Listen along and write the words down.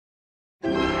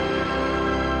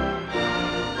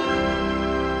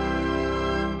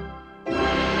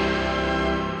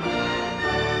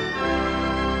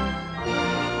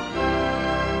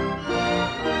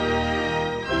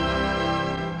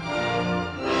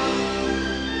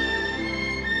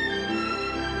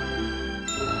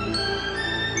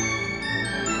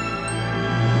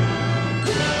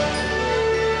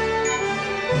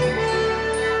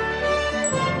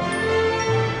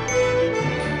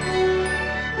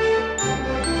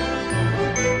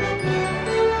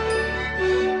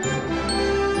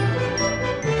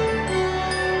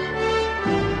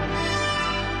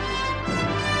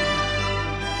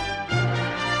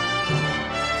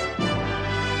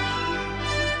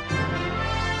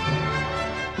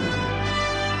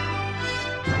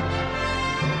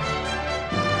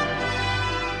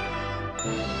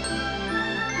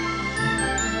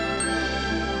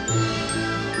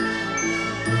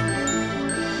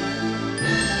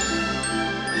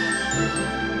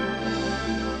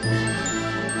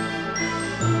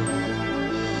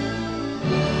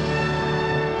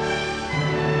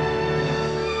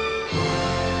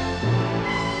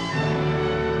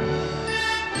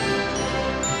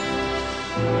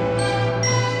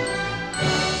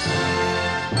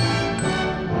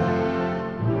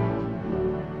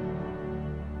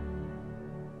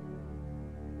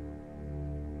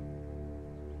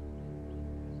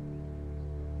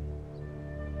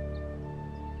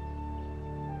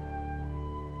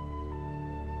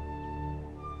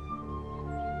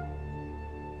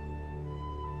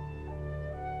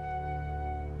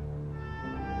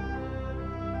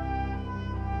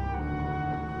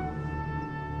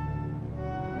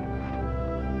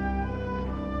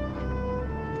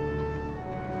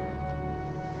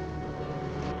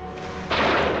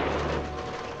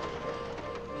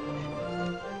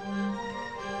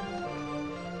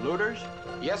Looters?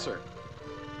 Yes, sir.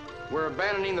 We're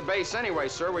abandoning the base anyway,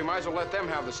 sir. We might as well let them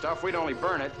have the stuff. We'd only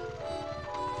burn it.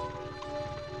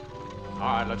 All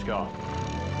right, let's go.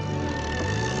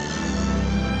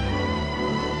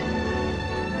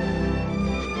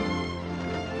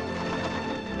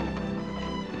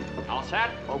 All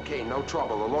set? Okay, no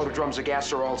trouble. The loaded drums of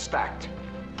gas are all stacked.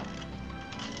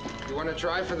 You want to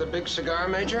try for the big cigar,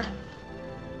 Major?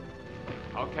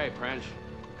 Okay, Prince.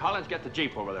 Collins, get the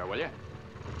Jeep over there, will you?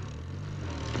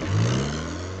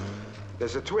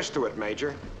 There's a twist to it,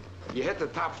 Major. You hit the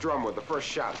top drum with the first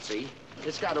shot, see?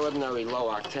 It's got ordinary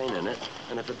low octane in it,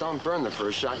 and if it don't burn the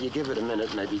first shot, you give it a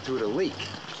minute, maybe two to leak.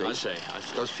 See? I see.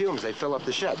 Those fumes, they fill up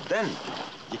the shed. Then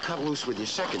you cut loose with your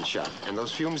second shot, and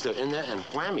those fumes, they're in there, and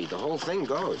whammy, the whole thing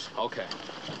goes. Okay.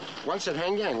 Once at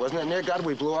Hang Yang, wasn't it near God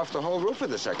we blew off the whole roof of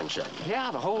the second shot?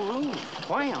 Yeah, the whole room.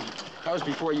 Wham. That was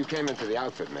before you came into the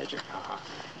outfit, Major. Uh-huh.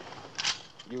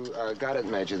 You got it,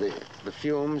 Major. The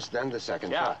fumes, then the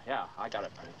second shot. Yeah, I got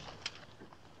it, Prince.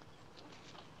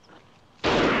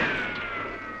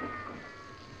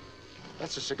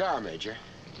 That's a cigar, Major.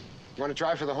 You want to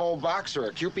try for the whole box or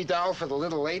a Cupid doll for the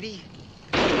little lady?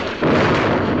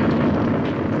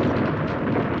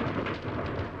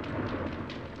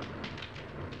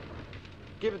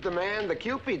 Give it the man the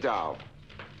Cupid doll.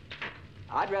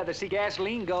 I'd rather see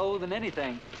gasoline go than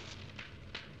anything.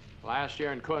 Last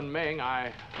year in Kunming,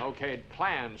 I okayed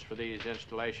plans for these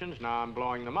installations. Now I'm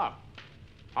blowing them up.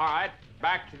 All right,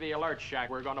 back to the alert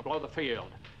shack. We're going to blow the field.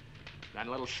 Then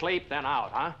a little sleep, then out,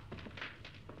 huh?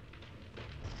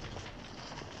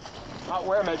 Out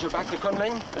where, Major? Back to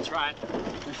Kunming? That's right.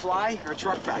 We fly or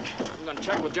truck back? I'm going to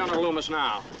check with General Loomis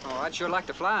now. Oh, I'd sure like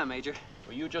to fly, Major.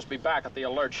 Will you just be back at the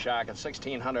alert shack at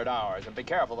 1600 hours, and be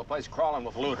careful, the place crawling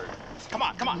with looters. Come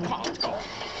on, let's go.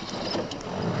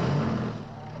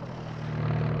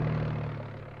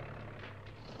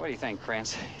 What do you think,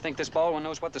 Prince? You think this Baldwin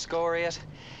knows what the score is?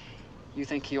 You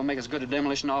think he'll make as good a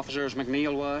demolition officer as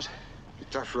McNeil was? Be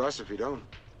tough for us if he don't.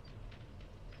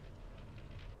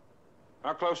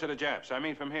 How close are the Japs? I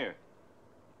mean from here.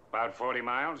 About 40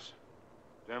 miles.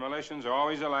 Demolitions are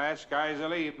always the last, sky's the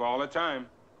leap, all the time.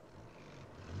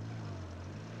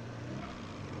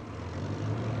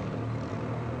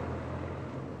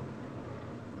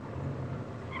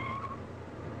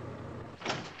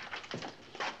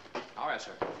 All right,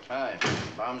 sir. Hi.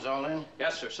 Bombs all in?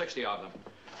 Yes, sir, 60 of them.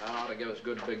 That ought to give us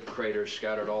good big craters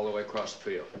scattered all the way across the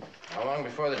field. How long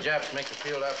before the Japs make the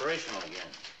field operational again?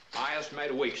 I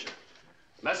estimate a week, sir.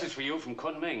 Message for you from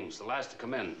Kunming. It's the last to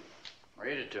come in.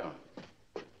 Read it to him.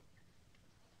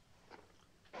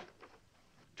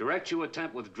 Direct you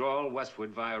attempt withdrawal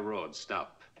westward via road.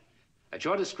 Stop. At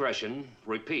your discretion,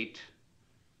 repeat,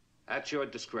 at your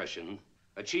discretion,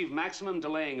 achieve maximum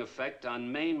delaying effect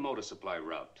on main motor supply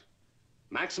route.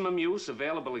 Maximum use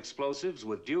available explosives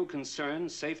with due concern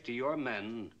safe to your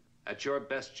men at your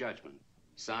best judgment.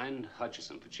 Signed,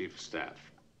 Hutchison for Chief of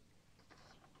Staff.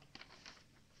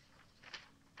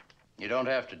 You don't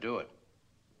have to do it.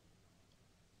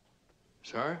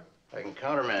 Sir? I can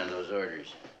countermand those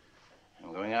orders.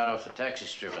 I'm going out off the taxi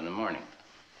strip in the morning.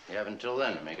 You have until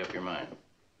then to make up your mind.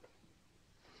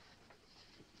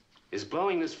 Is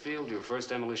blowing this field your first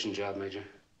demolition job, Major?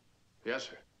 Yes,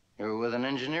 sir. You were with an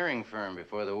engineering firm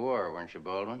before the war, weren't you,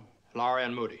 Baldwin? Lowry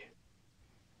and Moody.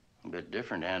 A bit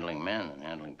different handling men than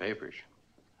handling papers.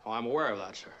 Oh, I'm aware of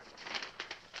that, sir.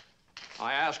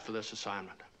 I asked for this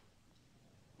assignment.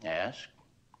 Ask?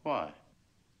 Why?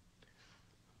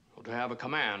 Well, to have a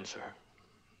command, sir.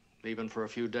 Even for a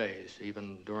few days,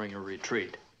 even during a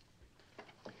retreat.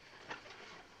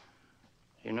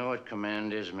 You know what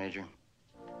command is, Major?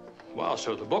 Well,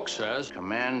 so the book says.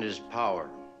 Command is power.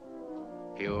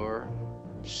 Pure,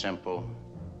 simple,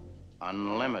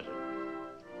 unlimited.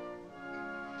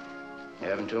 You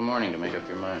have until morning to make up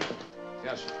your mind.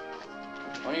 Yes, sir.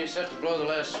 When are you set to blow the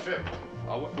last strip?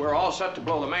 We're all set to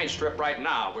blow the main strip right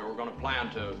now. We were going to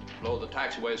plan to blow the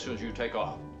taxiway as soon as you take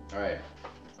off. All right.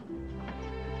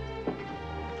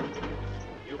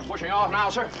 You pushing off now,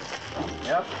 sir?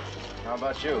 Yep. How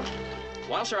about you?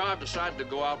 Well, sir, I've decided to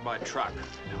go out by truck.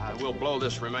 I will blow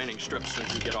this remaining strip as soon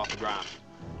as we get off the ground.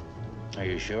 Are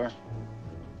you sure?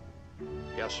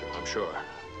 Yes, sir, I'm sure.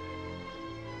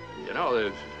 You know,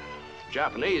 the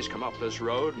Japanese come up this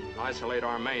road and isolate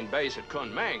our main base at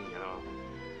Kunming, you know.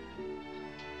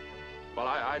 Well,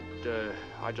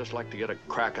 I'd just like to get a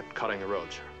crack at cutting the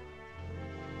road, sir.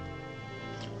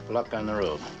 Luck on the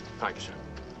road. Thank you, sir.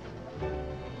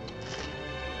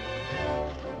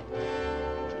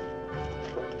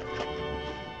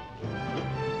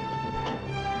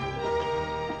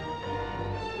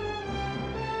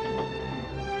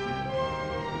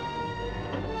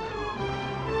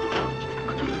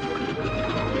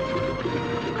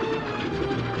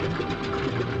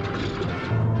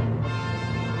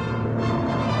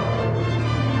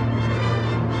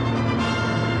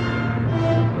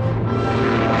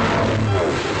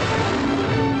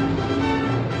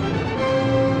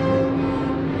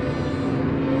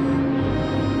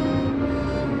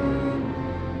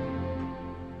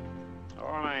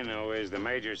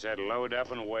 Major said load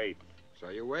up and wait. So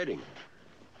you're waiting.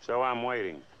 So I'm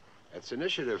waiting. That's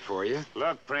initiative for you.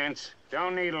 Look, Prince,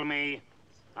 don't needle me.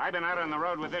 I've been out on the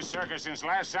road with this circus since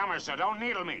last summer, so don't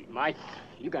needle me. Mike,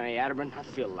 you got any Atterburn? I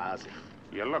feel lousy.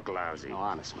 You look lousy. No,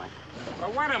 honest, Mike.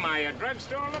 Well, what am I, a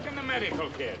drugstore? Look in the medical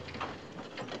kit.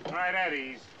 Right at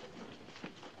ease.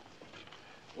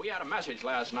 We had a message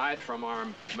last night from our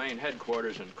main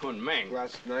headquarters in Kunming.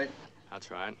 Last night? That's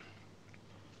right.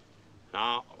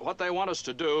 Now, what they want us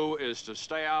to do is to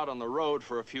stay out on the road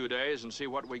for a few days and see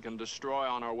what we can destroy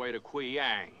on our way to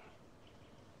Quyang.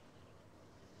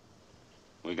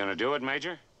 We gonna do it,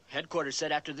 Major? Headquarters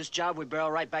said after this job, we barrel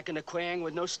right back into Quyang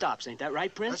with no stops. Ain't that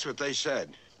right, Prince? That's what they said.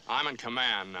 I'm in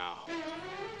command now.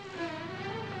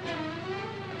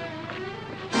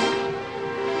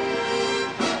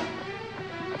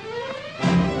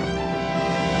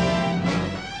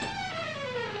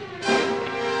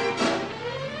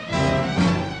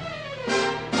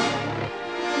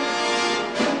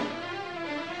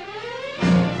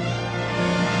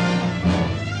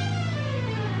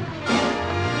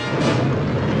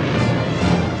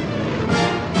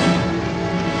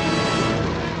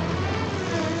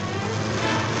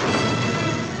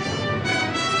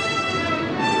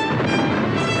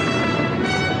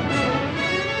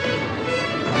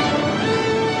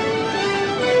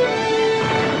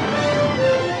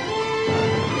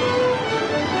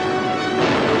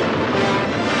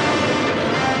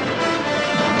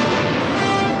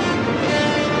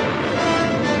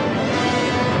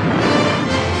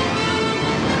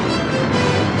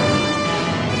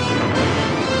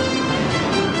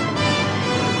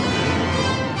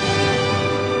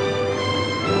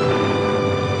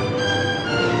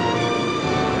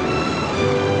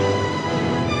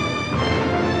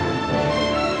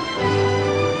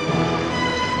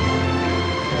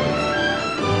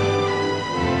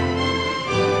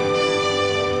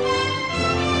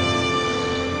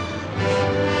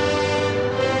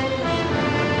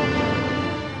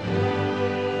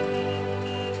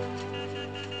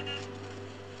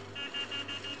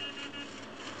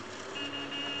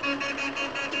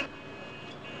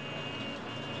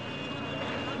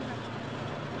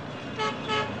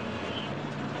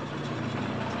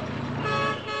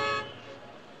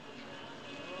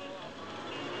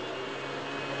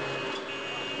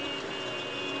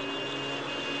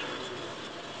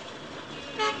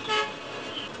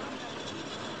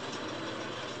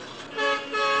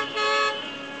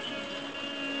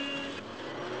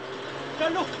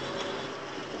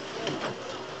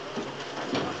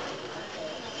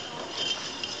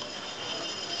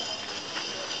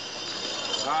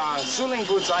 Su Ling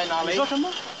Bu在哪里？你说什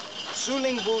么？苏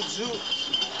令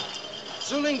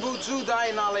部住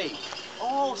在哪里？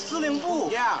哦，司令部。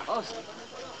Yeah. 哦，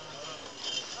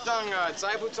长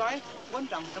在不在？馆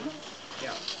长什么？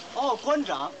 Yeah. 哦，馆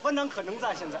长可能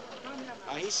在现在。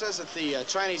 He says that the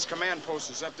Chinese command post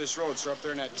is up this road, so up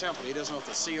there in that temple. He doesn't know if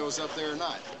the CO's up there or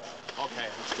not. Okay,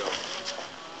 let's go.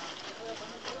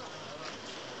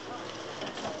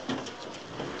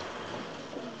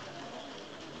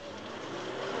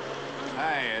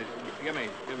 Hey, give me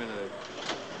the...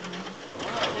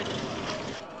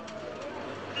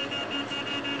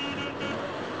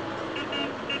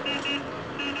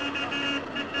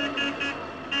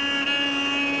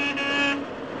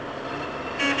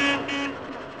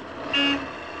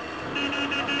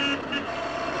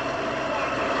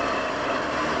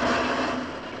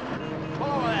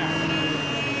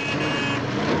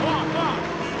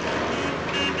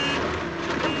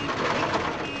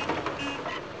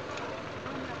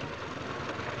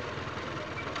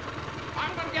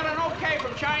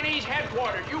 Chinese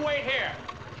headquarters. You wait here.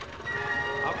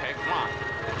 Okay, come on.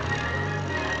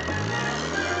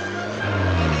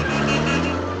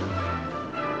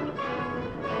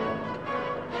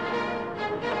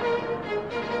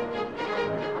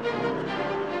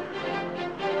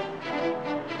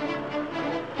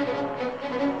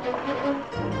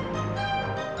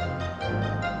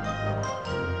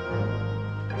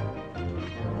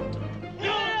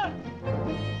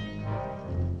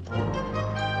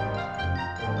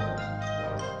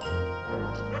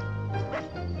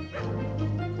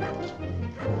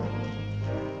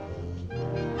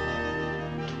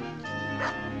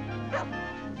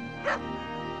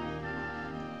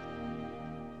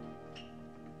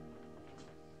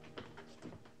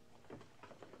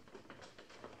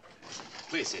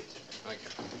 Please sit. Thank you.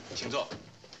 请坐。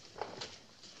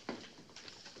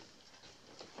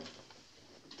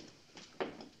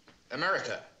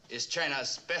America is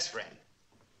China's best friend.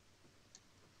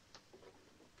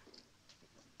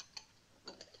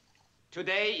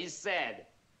 Today is sad.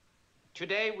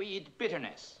 Today we eat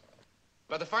bitterness.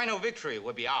 But the final victory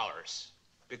will be ours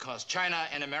because China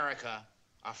and America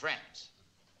are friends.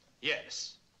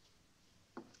 Yes.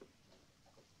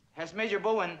 Has Major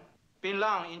Baldwin been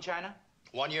long in China?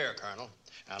 1 year, Colonel.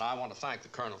 And I want to thank the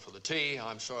Colonel for the tea.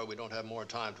 I'm sorry we don't have more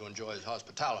time to enjoy his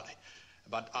hospitality.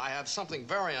 But I have something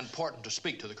very important to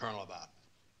speak to the Colonel about.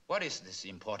 What is this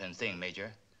important thing,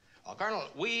 Major? Well, Colonel,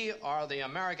 we are the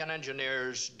American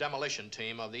engineers demolition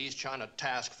team of the East China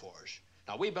Task Force.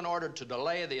 Now, we've been ordered to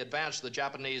delay the advance of the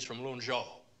Japanese from Lunzhou.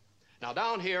 Now,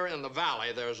 down here in the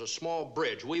valley, there's a small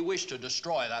bridge. We wish to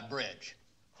destroy that bridge.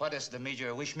 What does the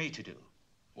Major wish me to do?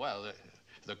 Well,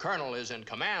 the Colonel is in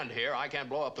command here. I can't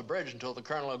blow up the bridge until the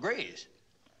Colonel agrees.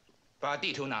 把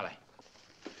地图拿来。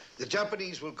 The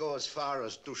Japanese will go as far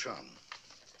as Dushan.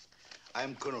 I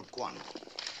am Colonel Kwan.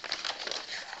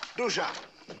 Dushan.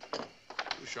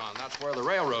 Dushan, that's where the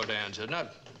railroad ends, isn't it?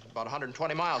 About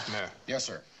 120 miles from here. Yes,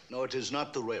 sir. No, it is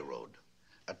not the railroad.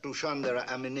 At Dushan, there are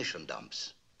ammunition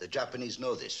dumps. The Japanese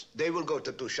know this. They will go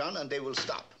to Dushan and they will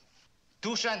stop.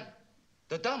 Dushan,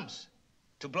 the dumps,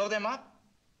 to blow them up?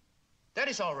 That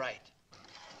is all right.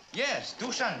 Yes,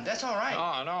 Dushan, that's all right.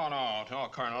 No,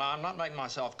 Colonel. I'm not making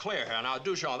myself clear here. Now,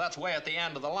 Dushan, that's way at the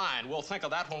end of the line. We'll think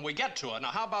of that when we get to it.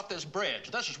 Now, how about this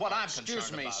bridge? This is what I'm concerned about.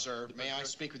 Excuse me, sir. May I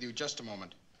speak with you just a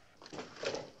moment?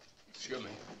 Excuse me.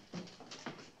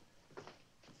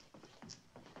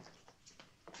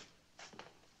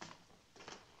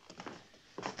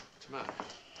 What's the matter?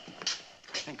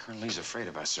 I think Colonel Lee's afraid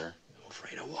of us, sir.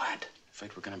 Afraid of what?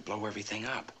 Afraid we're gonna blow everything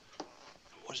up.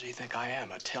 What does he think I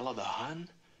am, Attila the Hun?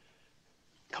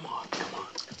 Come on, come on.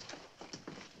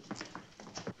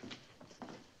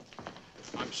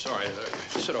 I'm sorry.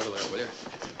 Sit over there, will you?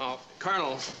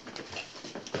 Colonel,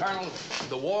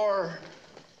 the war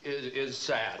is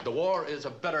sad. The war is a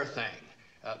bitter thing.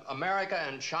 America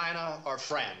and China are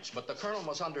friends, but the Colonel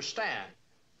must understand.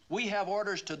 We have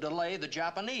orders to delay the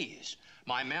Japanese.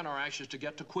 My men are anxious to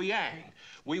get to Quyang.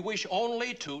 We wish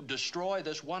only to destroy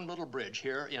this one little bridge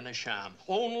here in Asham.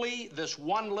 Only this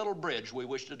one little bridge we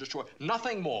wish to destroy.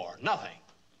 Nothing more, nothing.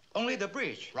 Only the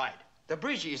bridge? Right. The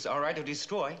bridge is all right to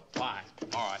destroy. Fine.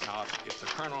 All right, now, if the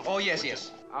Colonel... Oh, yes,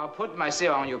 yes. I'll put my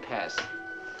seal on your pass.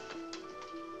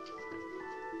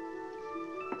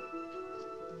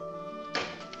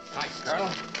 Thank you, Colonel.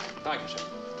 Thank you, sir.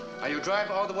 Are you drive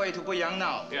all the way to Quyang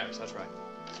now? Yes, that's right.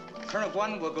 Colonel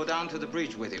Guan will go down to the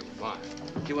bridge with you. Fine.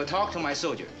 He will talk to my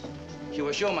soldiers. He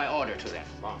will show my order to them.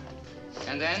 Fine.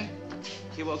 And then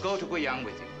he will go to Quyang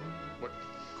with you. What,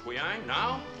 Quyang,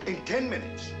 now? In 10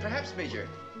 minutes. Perhaps, Major,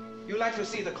 you'd like to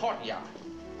see the courtyard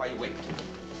while you wait.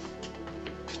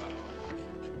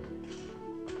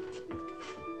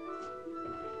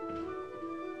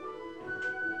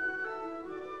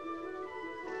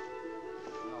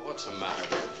 What's the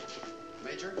matter?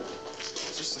 Major,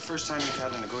 is this the first time you've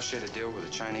had to negotiate a deal with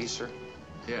the Chinese, sir?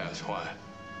 Yes, why?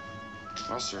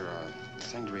 Well, sir, the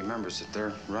thing to remember is that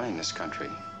they're running this country.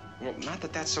 Well, not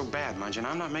that that's so bad, mind you, and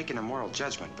I'm not making a moral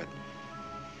judgment, but...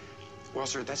 Well,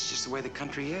 sir, that's just the way the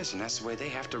country is, and that's the way they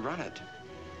have to run it.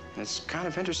 And it's kind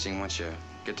of interesting once you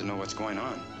get to know what's going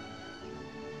on.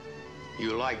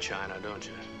 You like China, don't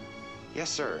you? Yes,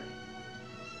 sir.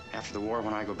 After the war,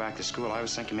 when I go back to school, I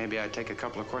was thinking maybe I'd take a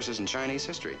couple of courses in Chinese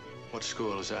history. What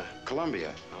school is that?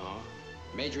 Columbia. Oh.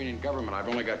 Majoring in government. I've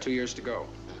only got 2 years to go.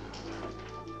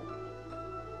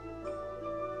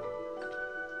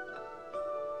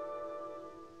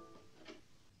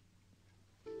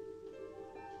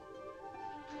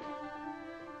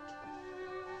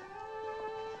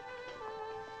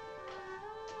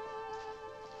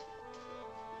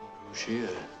 Who's she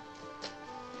is?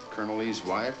 Colonel Lee's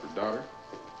wife or daughter.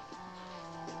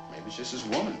 Maybe it's just his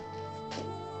woman.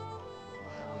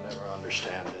 I'll never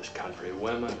understand this country.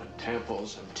 Women and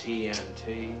temples and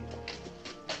TNT.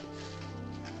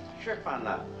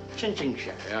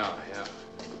 Yeah.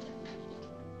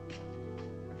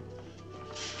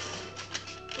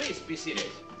 Please be seated.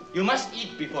 You must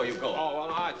eat before you go. Oh,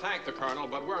 well, I thank the Colonel,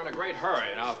 but we're in a great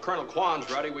hurry. Now, if Colonel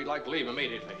Kwan's ready, we'd like to leave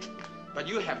immediately. But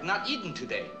you have not eaten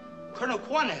today. Colonel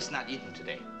Kwan has not eaten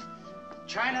today.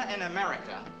 China and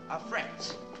America are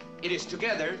friends. It is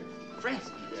together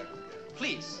friends. Yeah.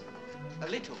 Please, a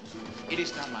little. It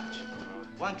is not much.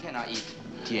 One cannot eat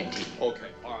TNT.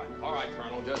 Okay, all right,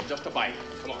 Colonel, just a bite.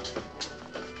 Come on.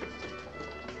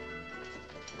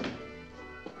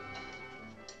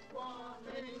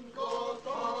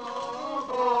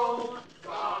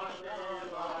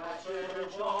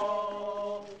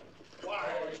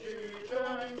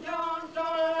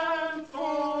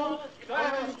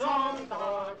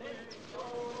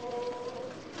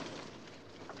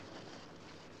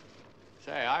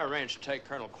 Say, I arranged to take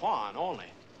Colonel Kwan only.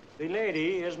 The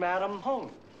lady is Madame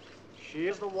Hung. She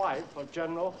is the wife of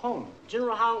General Hung.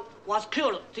 General Hung was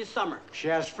killed this summer. She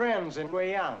has friends in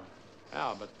Guiyang.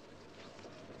 Yeah, but...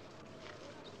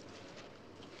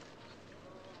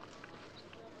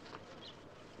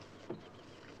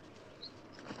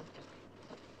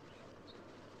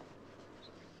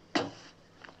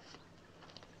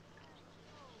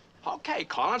 Okay,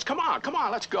 Collins, come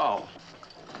on, let's go.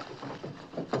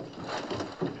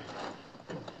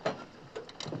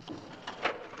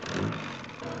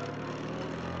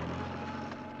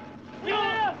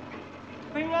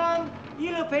 Ping An,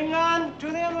 Yilu Ping An, to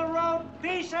the end of the road,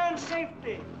 peace and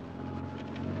safety.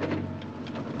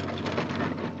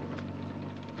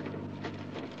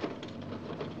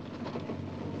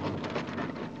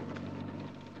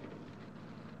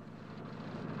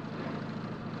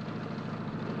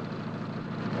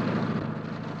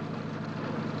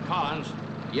 Collins.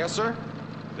 Yes, sir?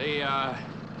 The,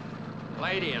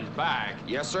 lady in back.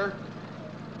 Yes, sir?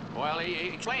 Well, he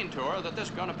explained to her that this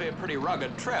is gonna be a pretty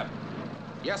rugged trip.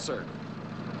 Yes, sir.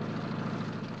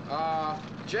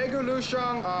 Jagu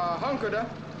Lushang, Hunkerda.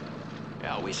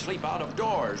 Yeah, we sleep out of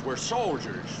doors. We're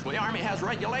soldiers. Well, the Army has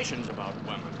regulations about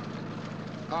women.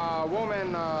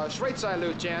 Woman, Schweizai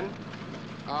Luchen.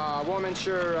 Woman,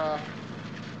 sure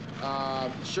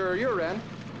you're in.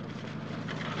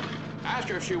 Asked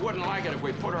her if she wouldn't like it if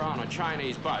we put her on a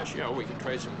Chinese bus. You know, we could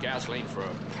trade some gasoline for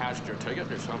a passenger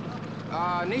ticket or something.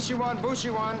 Nishiwan,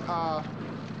 Bushiwan,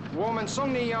 woman,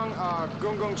 Song Ni Young,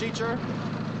 Gung Gung teacher.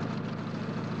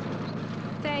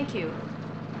 Thank you.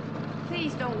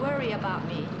 Please don't worry about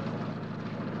me.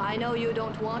 I know you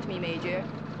don't want me, Major.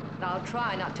 I'll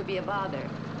try not to be a bother.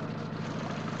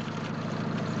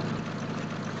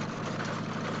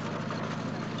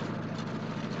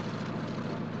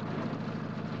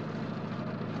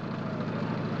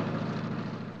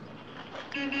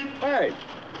 Hey,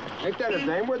 ain't that a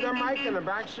dame with her mic in the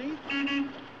back seat?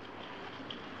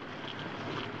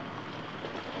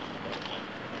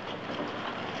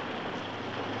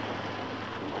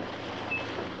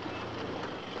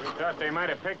 We thought they might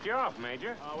have picked you off,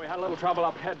 Major. We had a little trouble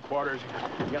up headquarters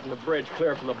getting the bridge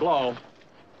clear for the blow.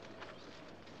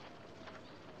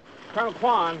 Colonel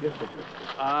Kwan,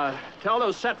 tell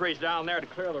those sentries down there to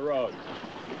clear the road.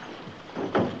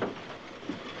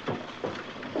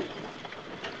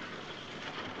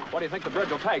 What do you think the bridge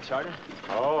will take, Sergeant?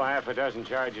 Oh, half a dozen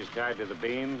charges tied to the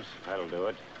beams. That'll do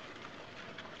it.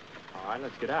 All right,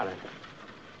 let's get at it.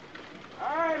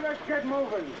 All right, let's get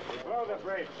moving. Blow the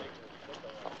bridge.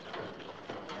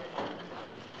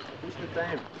 Who's the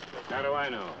dame? How do I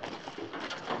know?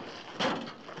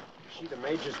 Is she the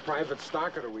Major's private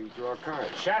stock, or do we draw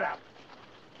cards? Shut up.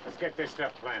 Let's get this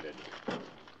stuff planted.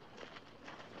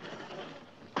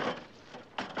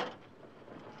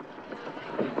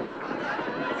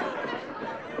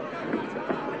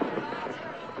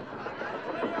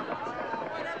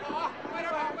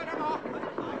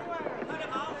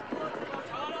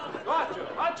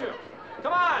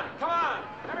 Come on!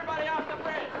 Everybody off the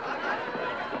bridge!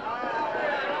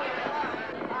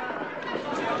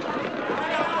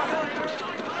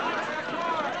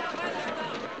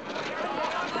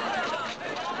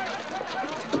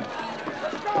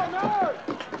 Let's go, Nord!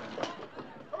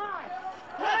 Come on!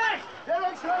 Hey!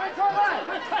 Dylan, slowly, come on!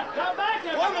 Come back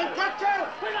there! Woman, cut you!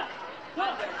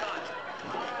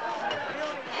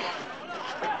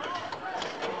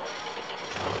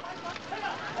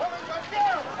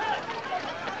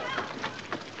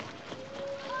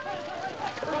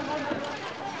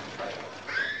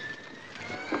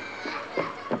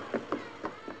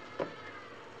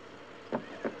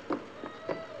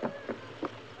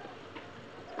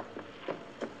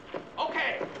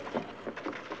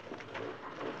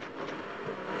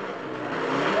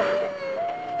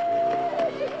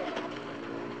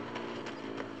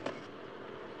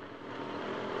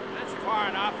 Far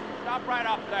enough. Stop right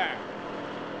up there.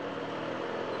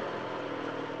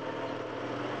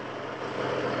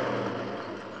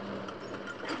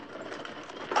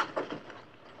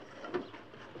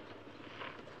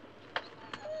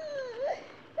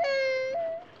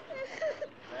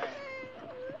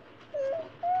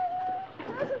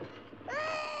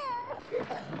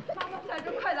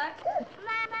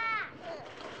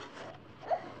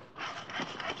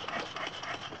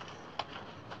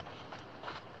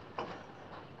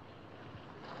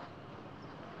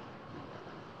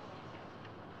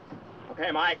 Okay,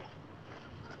 Mike.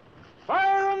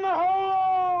 Fire in the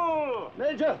hole!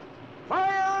 Major!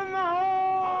 Fire in the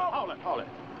hole! Hold it.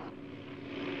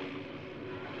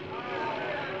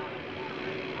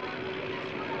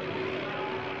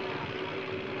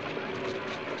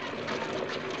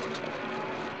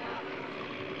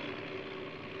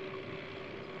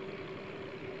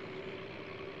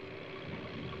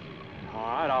 All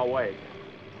right, I'll wait.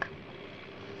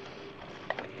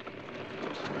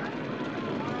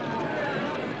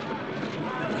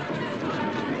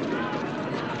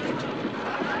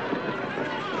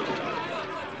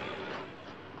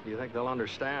 Do you think they'll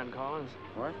understand, Collins?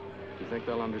 What? Do you think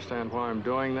they'll understand why I'm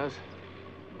doing this?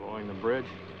 Blowing the bridge?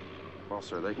 Well,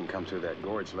 sir, they can come through that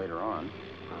gorge later on.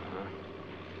 Uh-huh.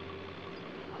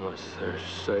 Unless they're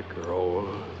sick or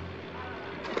old.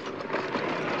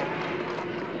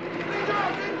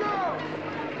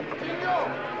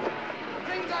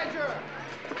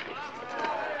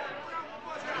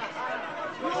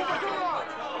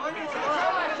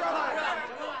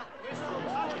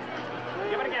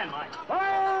 Give it again, Mike.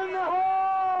 Fire in the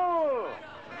hole!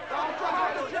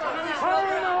 Fire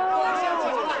in the hole!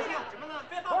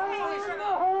 Fire in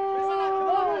the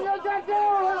hole! 要炸球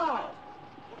了！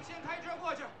我们先开车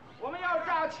过去。我们要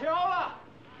炸球了，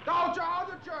到着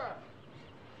的这儿。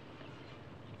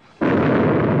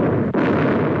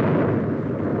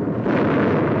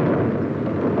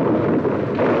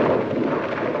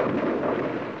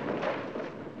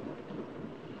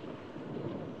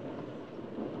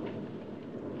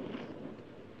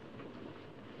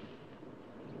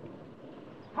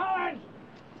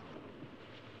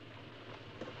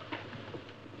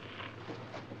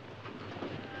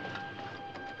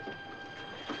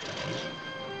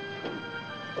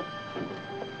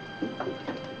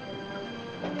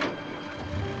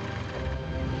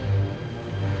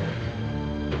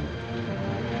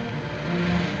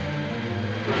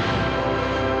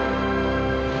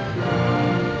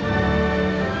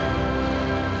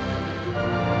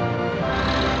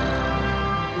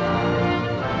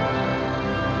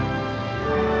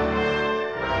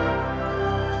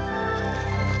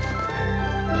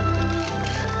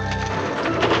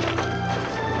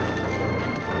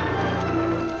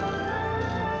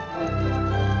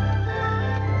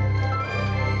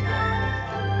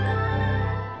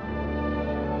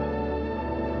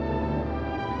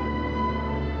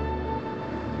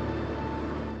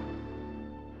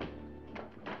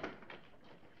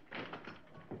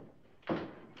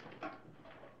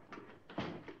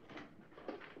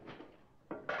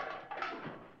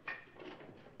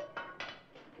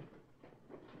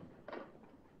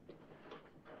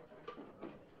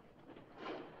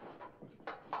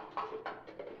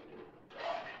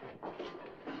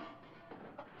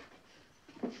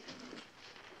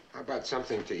How about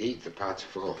something to eat? The pot's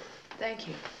full. Thank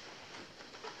you.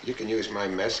 You can use my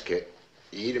mess kit.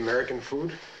 You eat American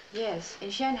food? Yes,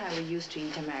 in Shanghai we used to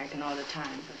eat American all the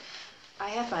time, but I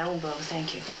have my own bowl,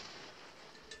 thank you.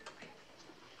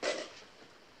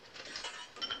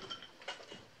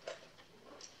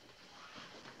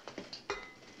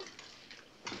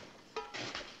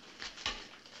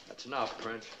 That's enough,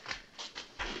 Prince.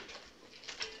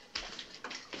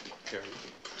 Here.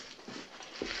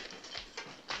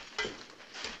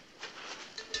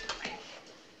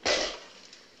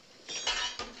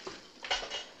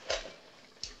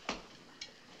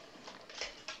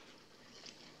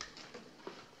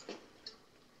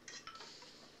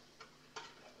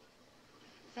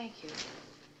 Thank you.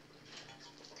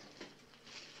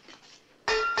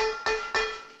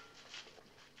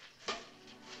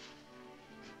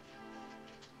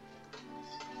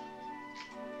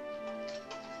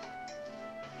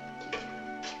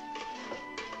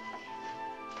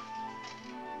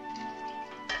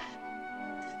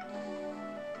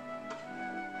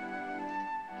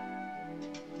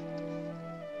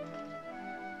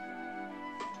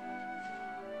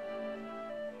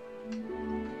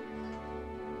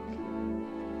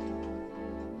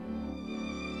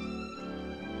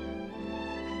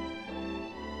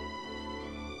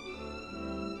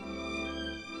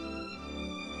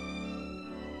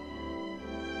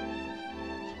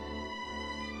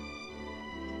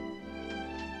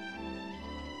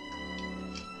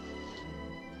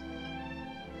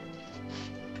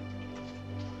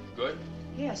 Good?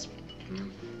 Yes,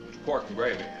 It's pork and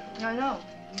gravy. I know.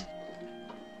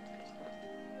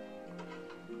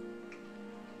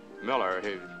 Miller,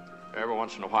 every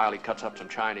once in a while he cuts up some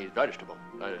Chinese vegetable.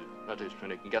 That is,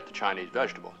 when he can get the Chinese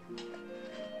vegetable.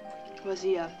 Was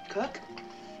he a cook?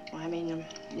 Well, I mean,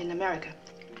 in America.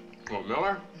 Well,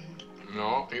 Miller?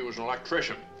 No, he was an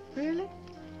electrician. Really?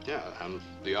 Yeah, and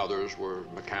the others were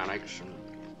mechanics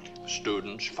and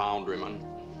students, foundrymen.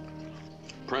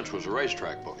 Prince was a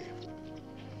racetrack bookie.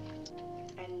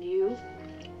 And you?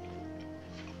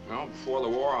 Well, before the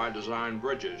war, I designed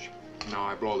bridges. Now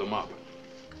I blow them up.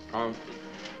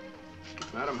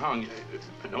 Madam Hung,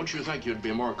 don't you think you'd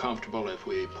be more comfortable if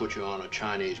we put you on a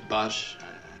Chinese bus?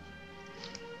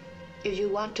 If you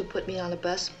want to put me on a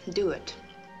bus, do it.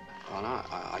 Well,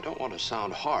 I don't want to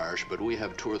sound harsh, but we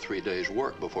have 2 or 3 days'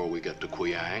 work before we get to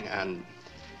Quyang, and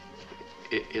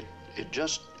it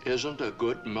just isn't a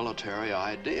good military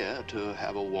idea to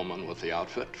have a woman with the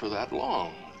outfit for that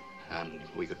long. And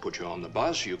we could put you on the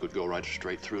bus. You could go right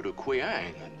straight through to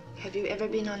Quyang. Have you ever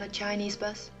been on a Chinese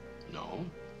bus? No.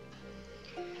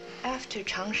 After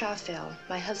Changsha fell,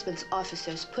 my husband's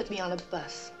officers put me on a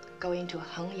bus going to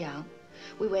Hengyang.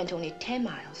 We went only 10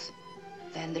 miles.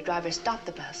 Then the driver stopped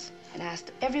the bus and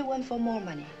asked everyone for more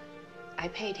money. I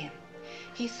paid him.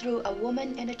 He threw a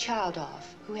woman and a child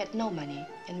off who had no money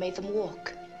and made them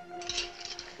walk.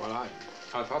 Well,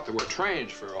 I thought there were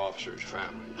trains for officers'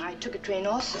 families. I took a train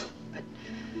also, but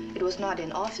it was not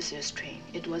an officer's train.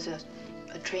 It was a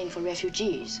train for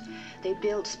refugees. They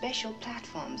built special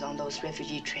platforms on those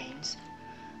refugee trains.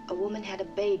 A woman had a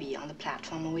baby on the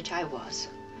platform on which I was.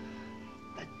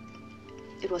 But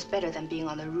it was better than being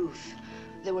on the roof.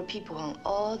 There were people on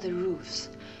all the roofs,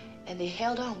 and they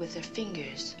held on with their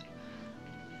fingers.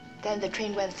 Then the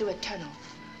train went through a tunnel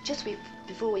just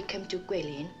before we came to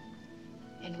Guilin.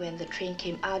 And when the train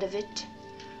came out of it,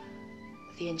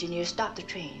 the engineer stopped the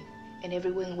train, and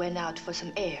everyone went out for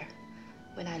some air.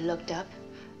 When I looked up,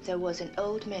 there was an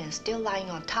old man still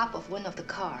lying on top of one of the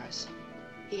cars.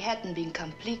 He hadn't been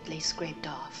completely scraped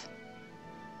off.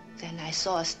 Then I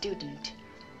saw a student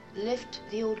lift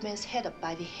the old man's head up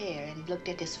by the hair and looked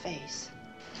at his face.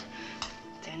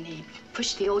 Then he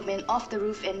pushed the old man off the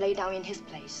roof and lay down in his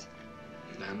place.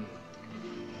 And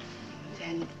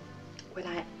then when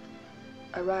I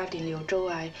arrived in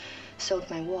Liuzhou, I sold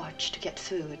my watch to get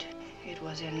food. It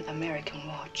was an American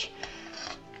watch.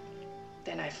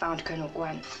 Then I found Colonel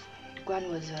Guan. Guan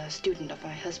was a student of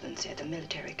my husband's at the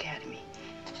military academy.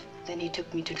 Then he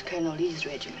took me to Colonel Lee's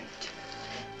regiment.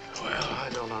 well, I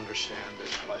don't understand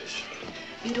this place.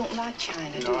 You don't like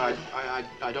China, do No, you?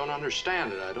 I don't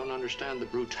understand it. I don't understand the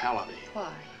brutality.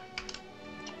 Why?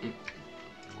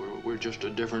 We're just a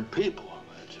different people.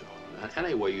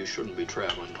 Anyway, you shouldn't be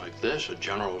traveling like this, a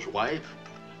general's wife.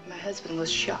 My husband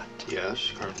was shot.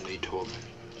 Yes, Colonel Lee told me.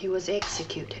 He was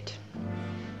executed.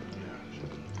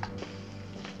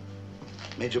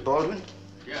 Major Baldwin?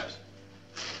 Yes.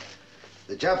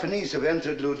 The Japanese have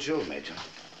entered Liuzhou, Major.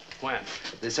 When?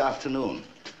 This afternoon.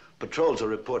 Patrols are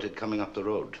reported coming up the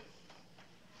road.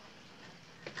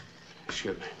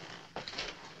 Excuse me.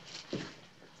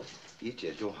 一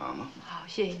解就好吗？好，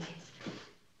谢谢你。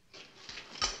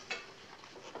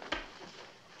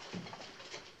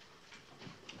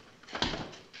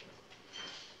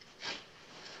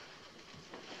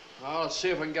 Well, let's see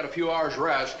if we can get a few hours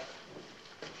rest.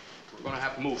 We're going to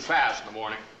have to move fast in the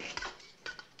morning.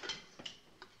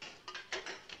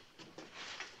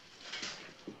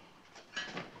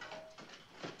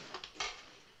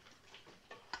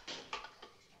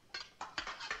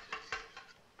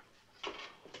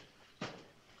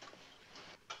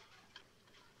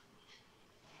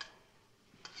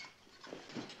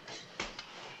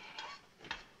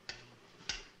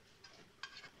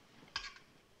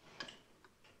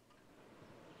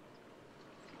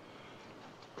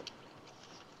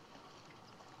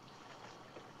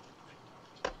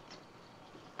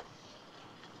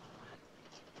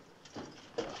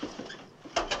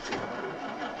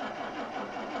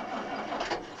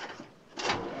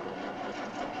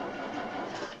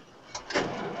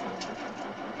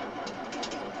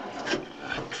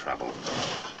 Trouble.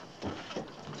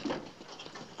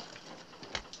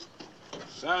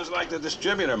 Sounds like the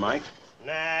distributor, Mike.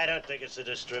 Nah, I don't think it's the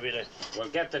distributor. Well,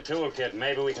 get the toolkit.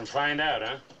 Maybe we can find out,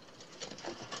 huh?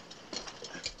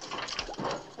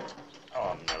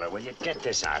 Oh, Miller, will you get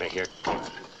this out of here?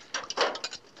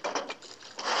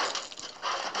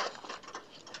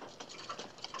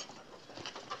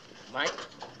 Mike,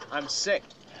 I'm sick.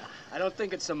 I don't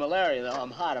think it's the malaria, though.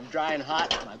 I'm hot. I'm dry and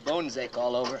hot. My bones ache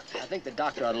all over. I think the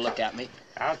doctor ought to look at me.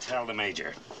 I'll tell the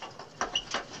major.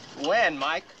 When,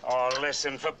 Mike? Oh,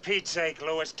 listen, for Pete's sake,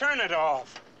 Lewis, turn it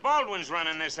off. Baldwin's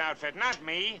running this outfit, not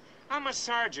me. I'm a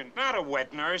sergeant, not a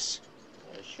wet nurse.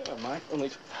 Sure, Mike. Only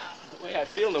the way I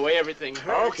feel and the way everything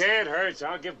hurts. Okay, it hurts.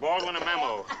 I'll give Baldwin a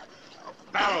memo.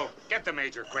 Barrow, get the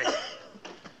major quick.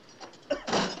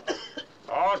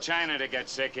 All China to get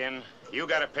sick in. You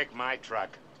gotta pick my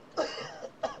truck.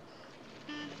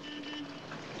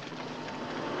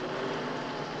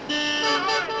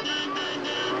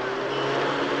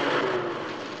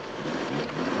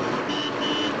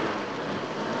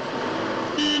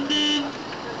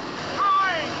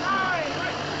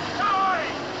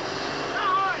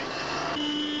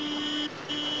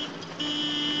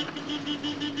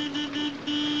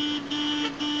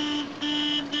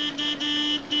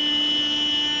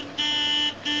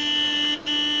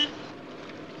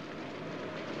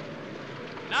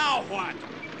 Now what?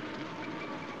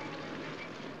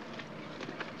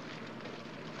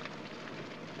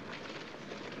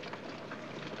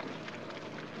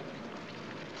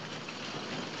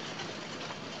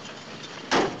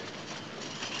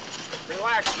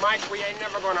 Relax, Mike. We ain't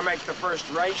never gonna make the first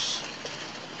race.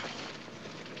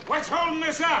 What's holding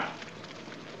us up?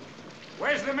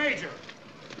 Where's the major?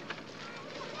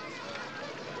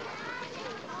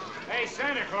 Hey,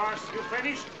 Santa Claus, you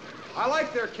finished? I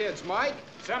like their kids, Mike.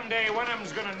 Someday one of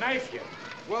them's gonna knife you.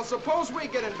 Well, suppose we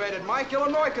get invaded, Mike.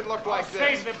 Illinois could look like this.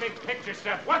 Save the big picture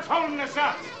stuff. What's holding us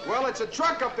up? Well, it's a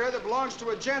truck up there that belongs to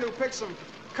a gent who picked some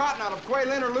cotton out of Quay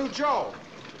Lin or Lou Joe.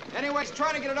 Anyway, he's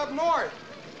trying to get it up north.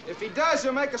 If he does,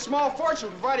 he'll make a small fortune,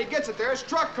 provided he gets it there. His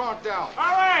truck can't down.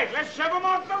 All right, let's shove him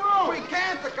off the road. We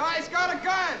can't. The guy's got a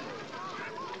gun.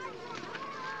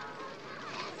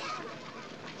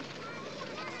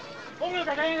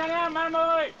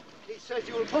 He says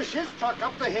you will push his truck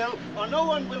up the hill, or no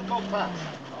one will go past.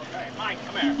 Okay, Mike,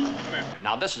 come here. Come here.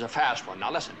 Now, this is a fast one.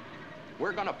 Now, listen.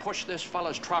 We're going to push this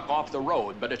fella's truck off the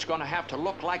road, but it's going to have to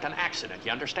look like an accident.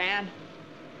 You understand?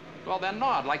 Well, then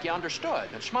nod like you understood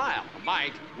and smile.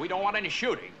 Mike, we don't want any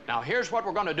shooting. Now, here's what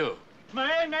we're going to do.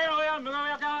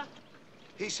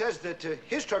 He says that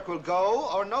his truck will go,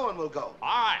 or no one will go.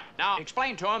 All right. Now,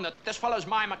 explain to him that this fella's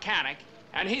my mechanic,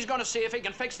 and he's going to see if he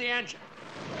can fix the engine.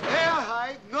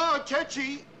 Hi, no,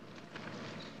 Chechi.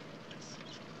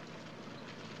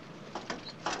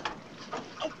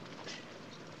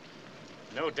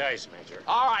 No dice, Major.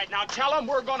 All right, now tell him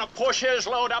we're going to push his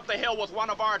load up the hill with one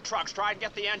of our trucks. Try and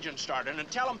get the engine started. And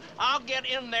tell him I'll get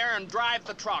in there and drive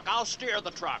the truck. I'll steer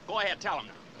the truck. Go ahead, tell him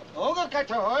now.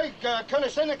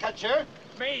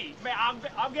 Me.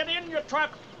 I'll get in your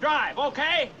truck, drive,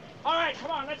 okay? All right,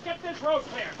 come on, let's get this road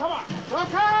clear. Come on.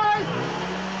 Okay!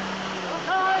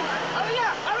 Okay! Hurry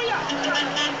up, hurry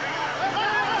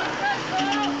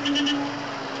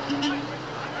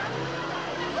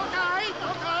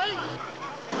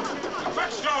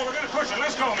Let's go. We're going to push it.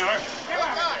 Let's go, Miller.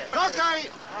 Okay!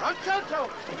 Concerto!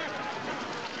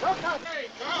 Okay!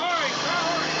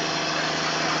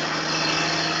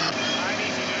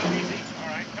 Easy. All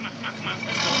right, come on.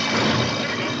 Let's go. There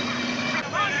we go.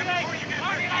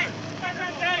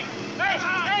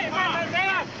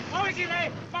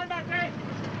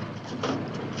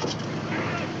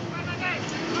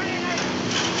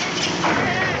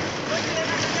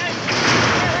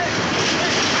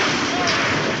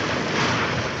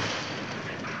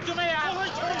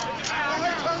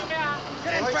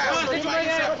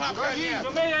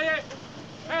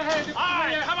 All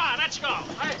right, come on, let's go.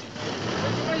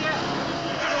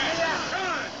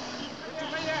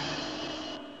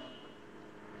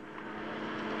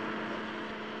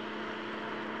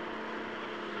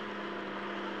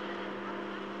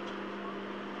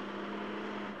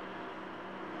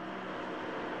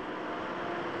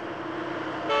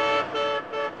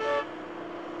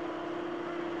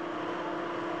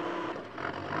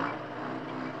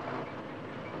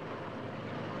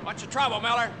 What's the trouble,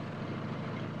 Miller?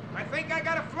 I think I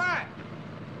got a flat.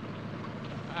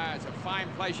 It's a fine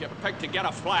place you picked to get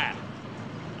a flat.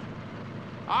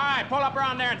 All right, pull up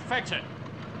around there and fix it.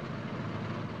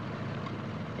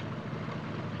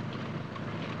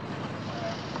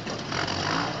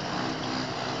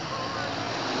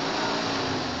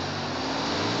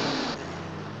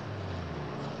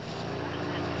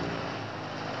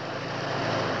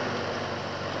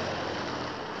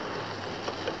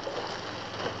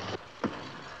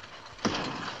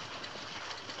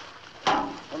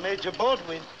 Major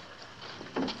Baldwin.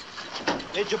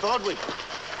 Major Baldwin.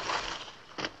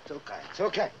 It's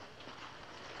okay.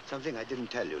 Something I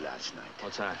didn't tell you last night.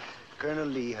 What's that? Colonel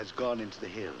Lee has gone into the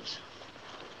hills.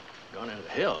 Gone into the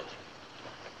hills?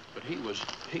 But he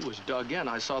was dug in.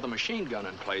 I saw the machine gun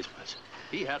emplacements.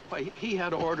 He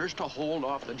had orders to hold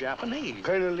off the Japanese.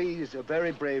 Colonel Lee is a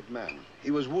very brave man. He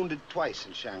was wounded twice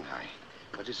in Shanghai.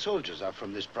 But his soldiers are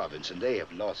from this province, and they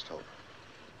have lost hope.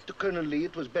 To Colonel Lee,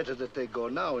 it was better that they go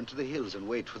now into the hills and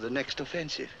wait for the next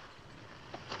offensive.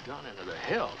 Gone into the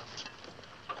hills?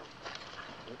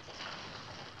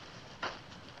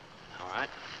 All right.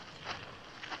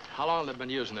 How long have they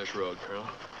been using this road, Colonel?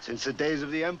 Since the days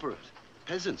of the emperors.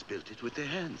 Peasants built it with their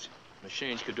hands.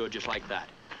 Machines could do it just like that.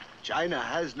 China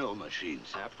has no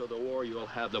machines. After the war, you'll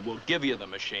have them. We'll give you the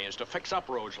machines to fix up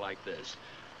roads like this.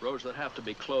 Roads that have to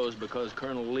be closed because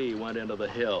Colonel Lee went into the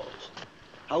hills.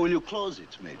 How will you close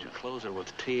it, Major? Close it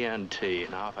with TNT.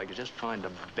 Now, if I could just find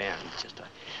a bend, just a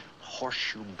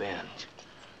horseshoe bend.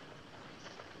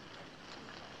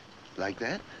 Like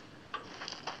that?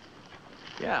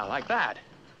 Yeah, like that.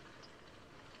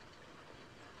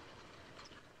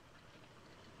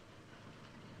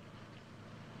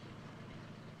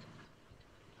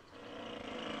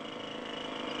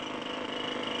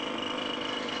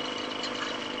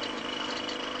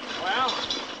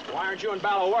 aren't you and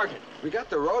Ballo working? We got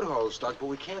the road hole stuck, but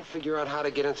we can't figure out how to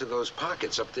get into those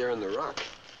pockets up there in the rock.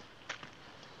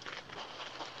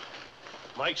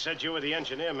 Mike said you were the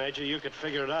engineer, Major. You could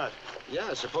figure it out.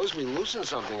 Yeah, suppose we loosen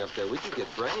something up there. We could get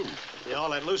brained. Yeah, all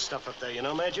that loose stuff up there, you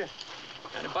know, Major?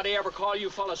 Anybody ever call you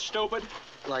fellas stupid?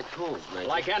 Like who, Major?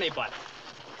 Like anybody.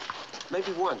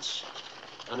 Maybe once.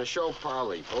 On a show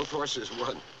parley. Both horses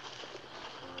won.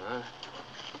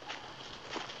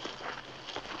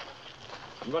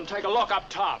 I'm going to take a look up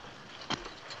top.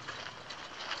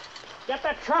 Get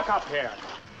that truck up here.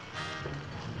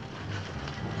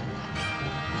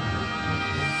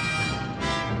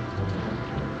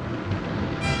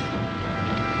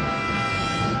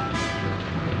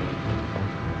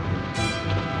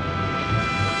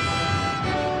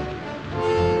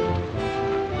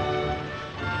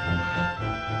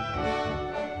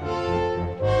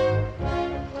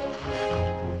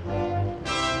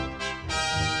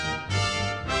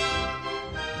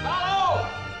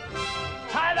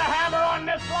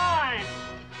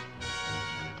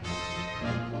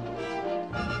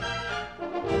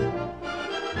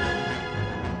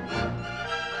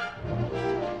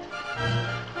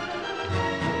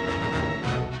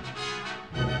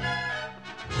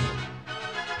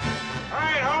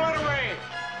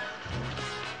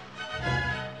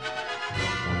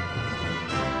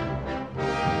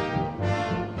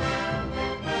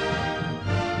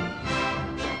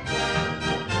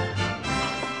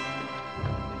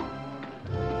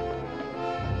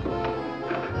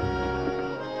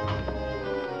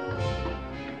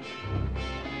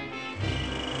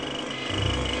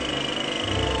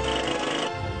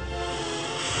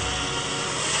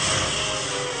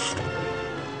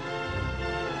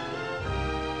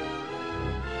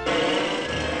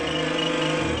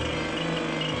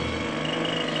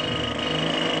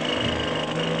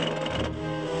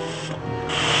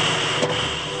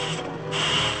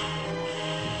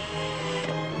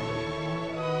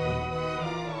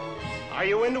 Are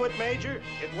you into it, Major?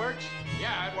 It works?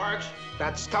 Yeah, it works.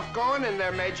 That's tough going in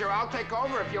there, Major. I'll take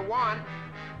over if you want.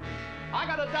 I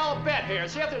got a dull bit here.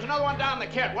 See if there's another one down the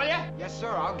kit, will you? Yes, sir.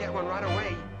 I'll get one right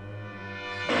away.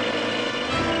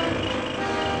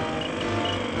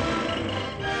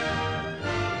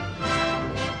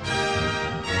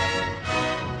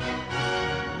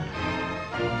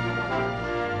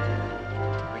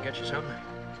 Can I get you something?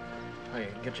 Hey,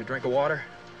 get you a drink of water?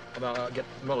 I'll get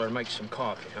Miller to make some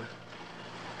coffee, huh?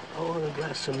 I want a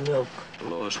glass of milk.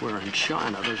 Lois, we're in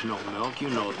China. There's no milk. You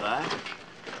know that.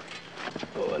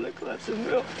 I want a glass of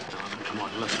milk. Now, come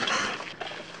on, listen to me.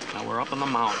 Now, we're up in the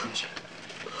mountains,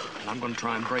 and I'm going to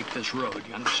try and break this road.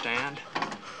 You understand?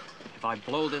 If I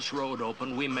blow this road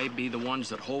open, we may be the ones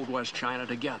that hold West China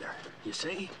together. You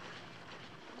see?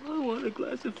 I want a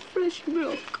glass of fresh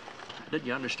milk. Did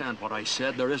you understand what I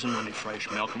said? There isn't any fresh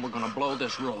milk, and we're going to blow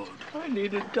this road. I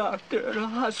need a doctor and a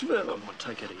hospital. Well,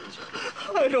 take it easy.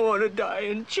 I don't want to die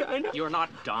in China. You're not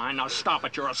dying. Now stop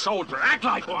it. You're a soldier. Act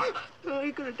like one. I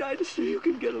ain't gonna die so you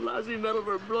can get a lousy medal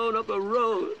for blowing up a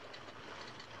road.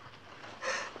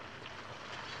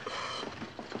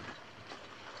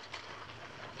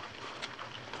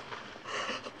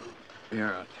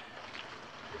 Here.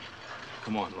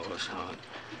 Come on, Lois.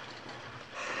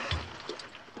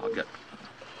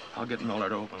 I'll get Miller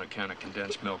to open a can of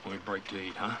condensed milk when we break to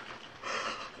eat, huh?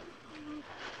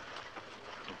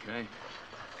 Okay.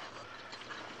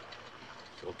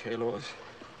 It's okay, Lois?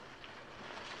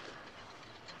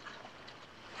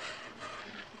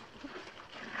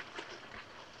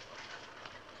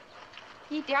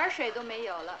 一点水都没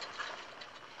有了。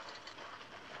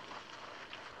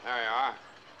 There you are.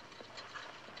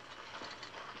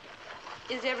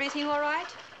 Is everything all right?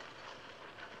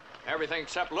 Everything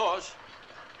except Lois.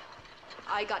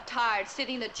 I got tired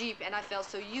sitting in the Jeep and I felt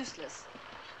so useless.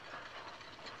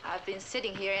 I've been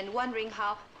sitting here and wondering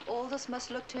how all this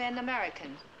must look to an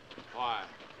American. Why?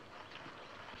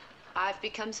 I've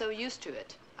become so used to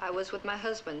it. I was with my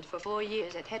husband for 4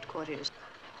 years at headquarters.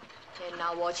 And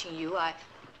now watching you,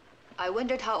 I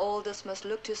wondered how all this must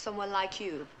look to someone like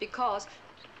you. Because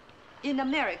in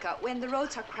America, when the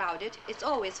roads are crowded, it's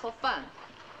always for fun.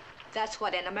 That's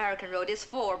what an American road is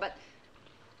for, but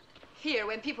here,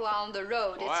 when people are on the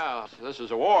road, it's... Well, this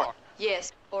is a war.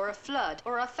 Yes, or a flood,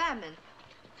 or a famine.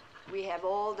 We have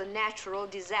all the natural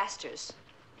disasters.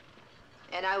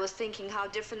 And I was thinking how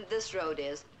different this road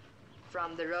is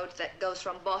from the road that goes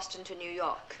from Boston to New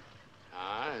York.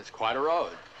 It's quite a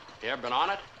road. You ever been on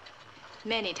it?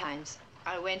 Many times.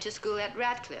 I went to school at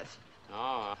Radcliffe.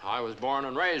 Oh, I was born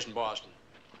and raised in Boston.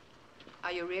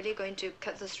 Are you really going to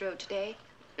cut this road today?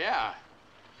 Yeah.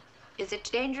 Is it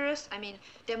dangerous? I mean,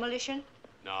 demolition?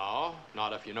 No,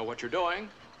 not if you know what you're doing.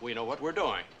 We know what we're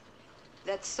doing.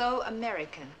 That's so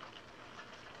American.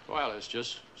 Well, it's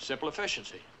just simple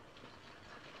efficiency.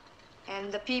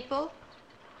 And the people?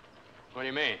 What do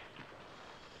you mean?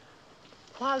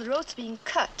 While the road's being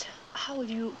cut, how will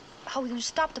you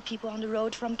stop the people on the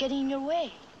road from getting in your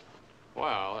way?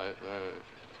 Well,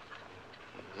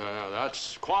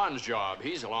 that's Kwan's job.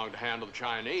 He's along to handle the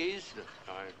Chinese.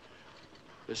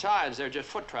 Besides, there's just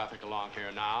foot traffic along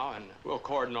here now, and we'll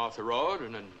cordon off the road,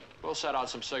 and then we'll set out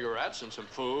some cigarettes and some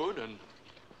food and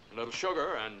a little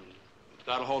sugar, and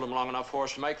that'll hold them long enough for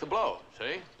us to make the blow,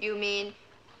 see? You mean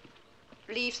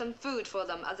leave some food for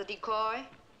them as a decoy?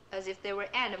 As if they were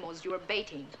animals you were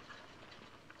baiting.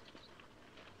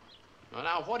 Well,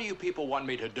 now, what do you people want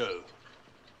me to do?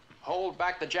 Hold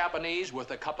back the Japanese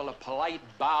with a couple of polite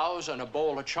bows and a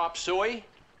bowl of chop suey?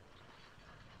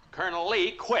 Colonel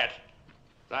Lee quit.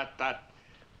 That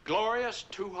glorious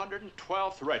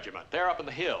 212th Regiment. They're up in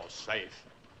the hills, safe.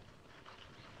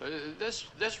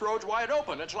 This road's wide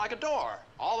open. It's like a door,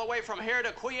 all the way from here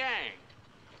to Quiyang.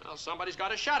 Well, somebody's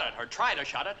got to shut it, or try to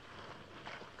shut it.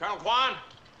 Colonel Kwan?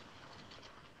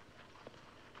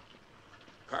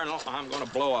 Colonel, I'm going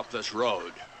to blow up this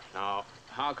road. Now,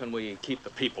 how can we keep the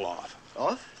people off?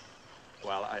 Off?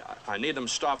 Well, I need them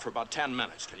stopped for about 10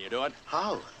 minutes. Can you do it?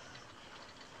 How?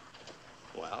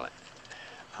 Well,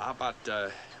 how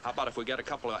about if we get a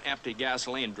couple of empty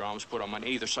gasoline drums, put them on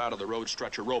either side of the road,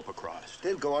 stretch a rope across?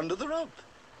 They'll go under the rope.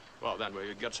 Well, then we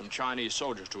could get some Chinese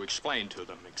soldiers to explain to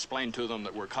them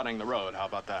that we're cutting the road. How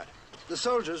about that? The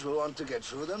soldiers will want to get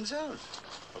through themselves.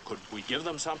 Well, could we give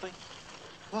them something?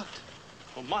 What?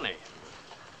 Well, money.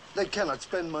 They cannot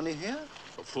spend money here.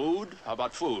 For food? How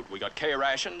about food? We got K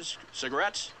rations,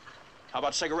 cigarettes? How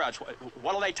about cigarettes?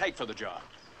 What'll they take for the job?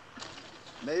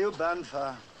 Mayo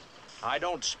Banfa. I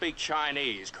don't speak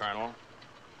Chinese, Colonel.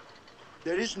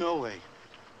 There is no way.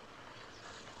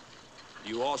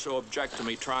 You also object to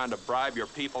me trying to bribe your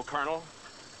people, Colonel?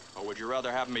 Or would you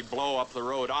rather have me blow up the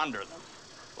road under them,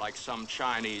 like some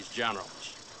Chinese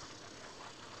generals?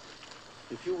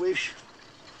 If you wish,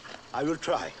 I will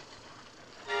try.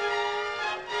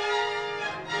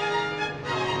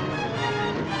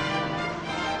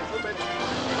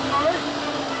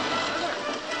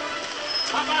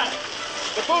 How about it?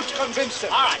 The boat's convinced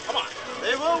them. All right, come on.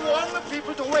 They will warn the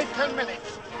people to wait 10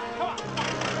 minutes. Come on.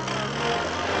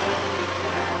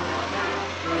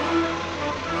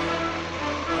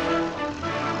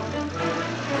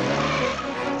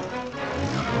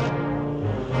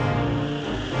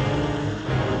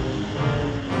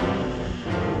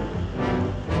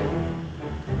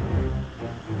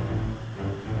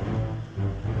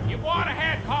 You go on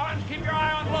ahead, Collins. Keep your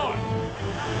eye on Lewis.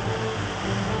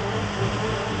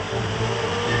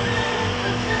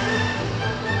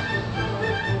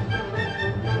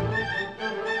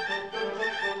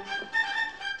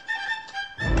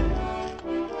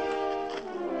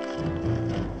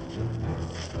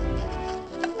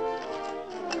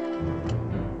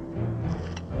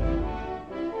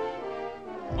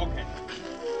 Okay.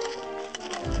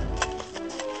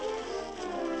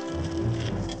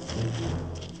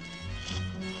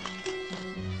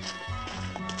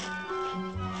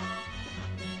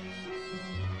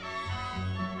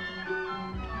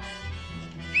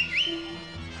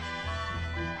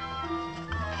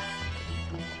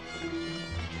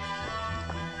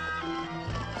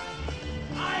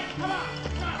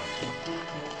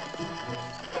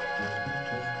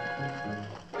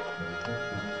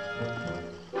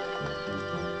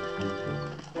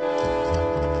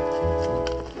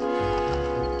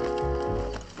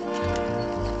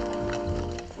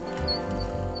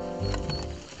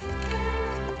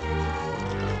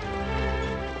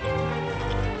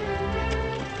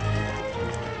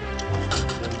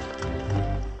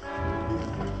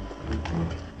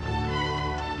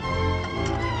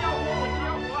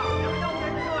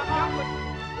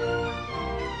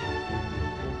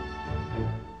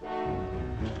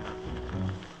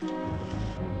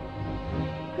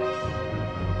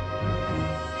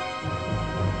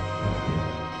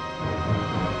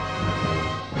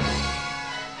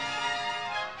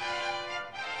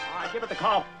 Give it the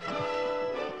call.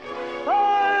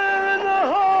 Fire in the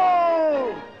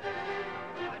hole!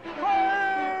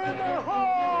 Fire in the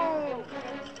hole!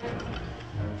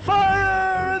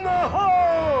 Fire in the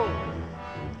hole!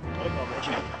 Let it go,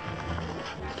 Reggie.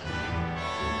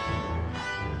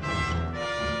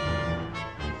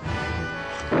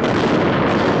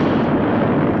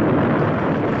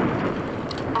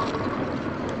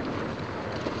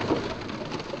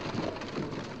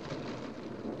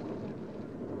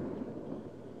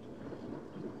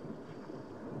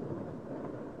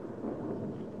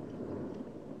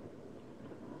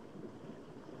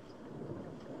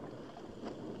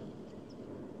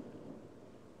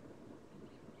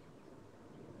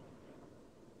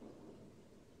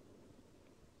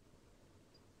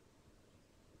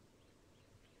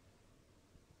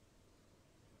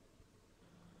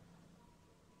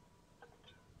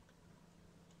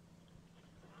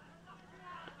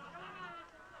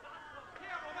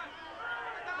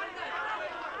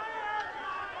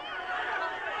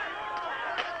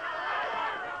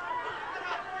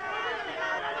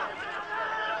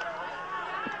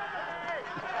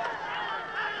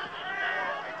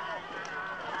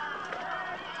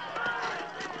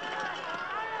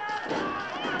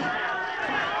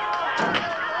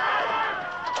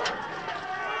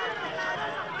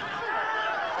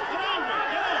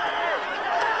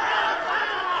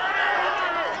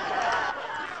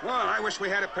 wish we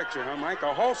had a picture, huh, Mike?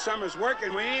 A whole summer's work,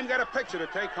 and we ain't even got a picture to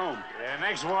take home. Yeah,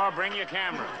 next war, bring your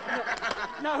camera.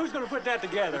 Now, who's going to put that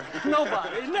together?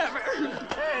 Nobody, never.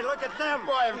 Hey, look at them.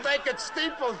 Boy, make it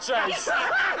steeplechase. All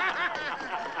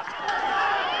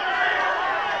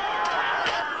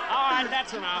right,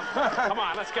 that's enough. Come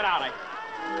on, let's get out of here.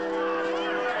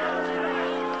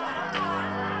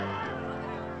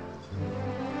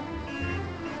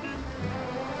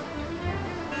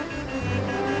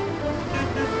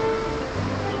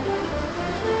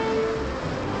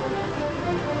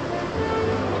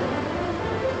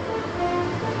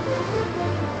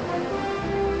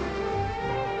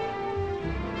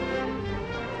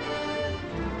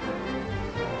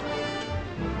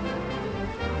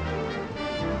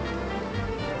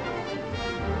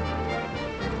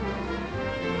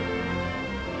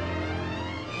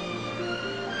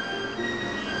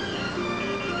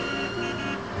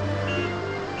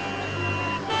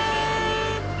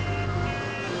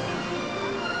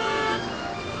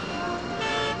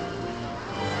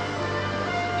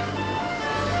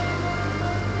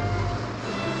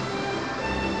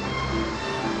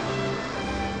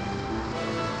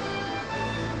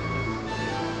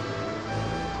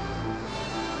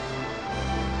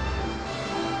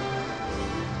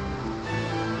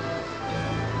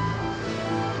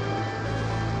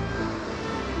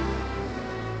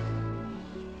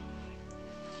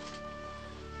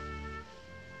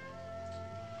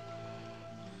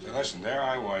 So listen, there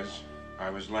I was. I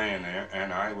was laying there,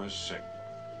 and I was sick.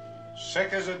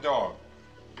 Sick as a dog.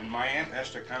 And my Aunt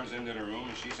Esther comes into the room,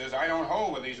 and she says, I don't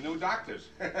hold with these new doctors.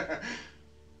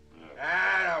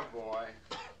 Attaboy.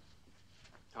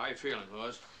 How you feeling,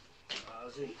 Louis?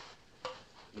 Lousy.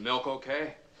 The milk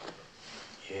okay?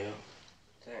 Yeah.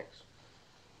 Thanks.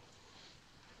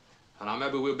 And now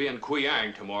maybe we'll be in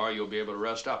Quiyang tomorrow. You'll be able to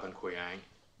rest up in Quiyang.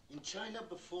 In China,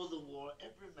 before the war,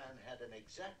 every man had an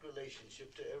exact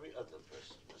relationship to every other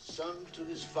person. The son to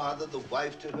his father, the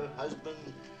wife to her husband,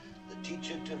 the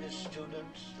teacher to his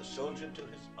students, the soldier to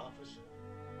his officer,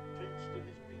 the prince to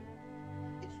his people.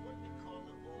 It's what we call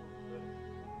the old earth.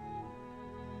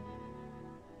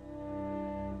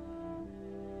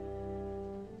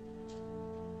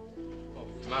 Oh,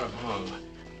 Madam Hung,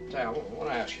 I want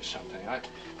to ask you something. I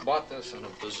bought this in a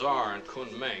bazaar in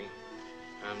Kunming,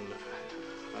 and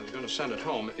I was going to send it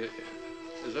home.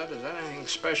 Is that anything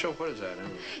special? What is that?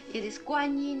 It is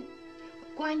Guan Yin.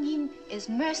 Guan Yin is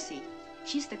mercy.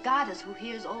 She's the goddess who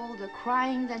hears all the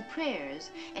cryings and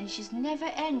prayers, and she's never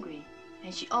angry,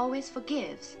 and she always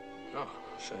forgives. Oh,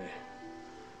 say.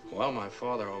 Well, my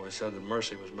father always said that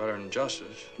mercy was better than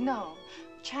justice. No,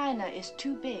 China is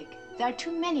too big. There are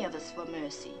too many of us for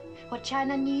mercy. What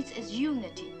China needs is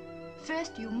unity.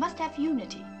 First, you must have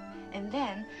unity, and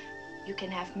then you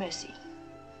can have mercy.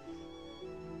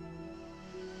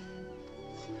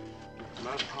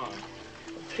 Madam Hung.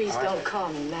 Please don't call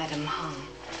me Madam Hung.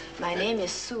 My name is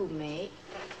Sue-Mei.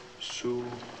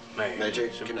 Sue-Mei. Major,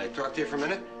 can I talk to you for a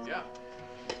minute? Yeah.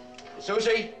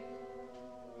 Susie!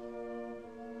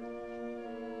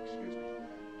 Excuse me.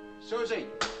 Susie,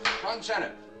 front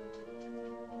center.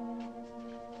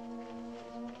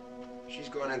 She's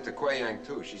going into Quiyang,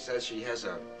 too. She says she has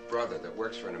a brother that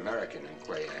works for an American in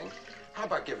Quiyang. How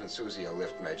about giving Susie a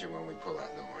lift, Major, when we pull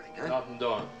out in the morning, huh? Nothing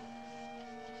doing.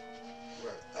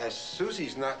 Well,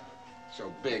 Susie's not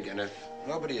so big, and if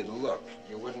nobody had looked,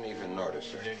 you wouldn't even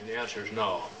notice her. The answer's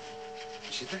no.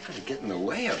 She's not going to get in the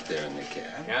way up there in the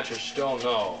cab. The answer's still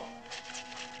no.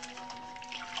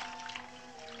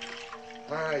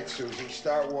 All right, Susie,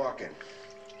 start walking.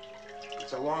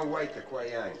 It's a long way to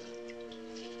Quiyang.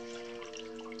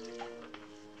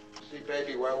 See,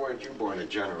 baby, why weren't you born a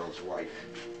general's wife?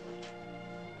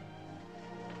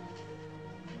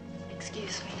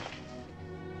 Excuse me.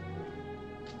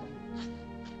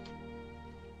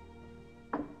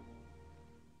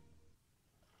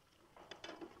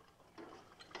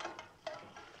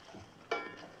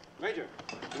 Major,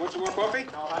 you want some more coffee?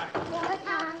 No,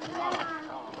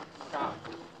 Come.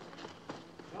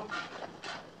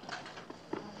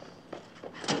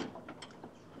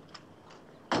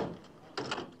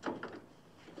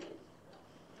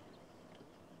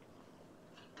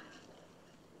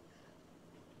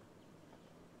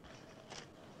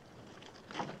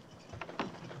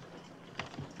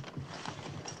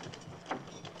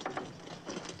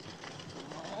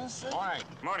 Morning.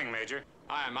 Morning, Major.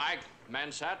 Hi, Mike.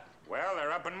 Men set? Well,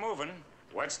 they're up and moving.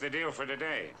 What's the deal for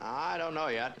today? I don't know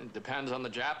yet. It depends on the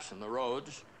Japs and the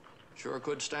roads. Sure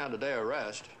could stand a day of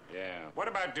rest. Yeah. What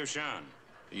about Dushan?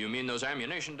 You mean those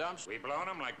ammunition dumps? We blown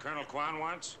them like Colonel Kwan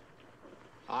wants?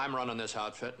 I'm running this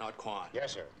outfit, not Quan.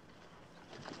 Yes, sir.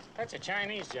 That's a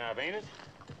Chinese job, ain't it?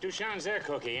 Dushan's their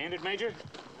cookie, ain't it, Major?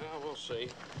 Well, we'll see.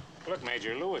 Look,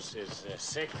 Major, Lewis is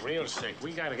sick, real sick.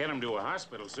 We gotta get him to a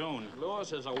hospital soon.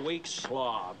 Lewis is a weak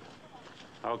slob.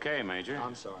 Okay, Major.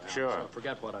 I'm sorry. Sure. I'm sorry.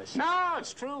 Forget what I said. No,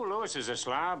 it's true. Lewis is a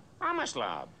slob. I'm a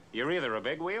slob. You're either a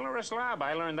big wheel or a slob.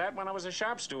 I learned that when I was a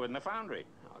shop steward in the foundry.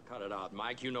 Now, cut it out,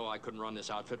 Mike. You know I couldn't run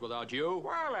this outfit without you.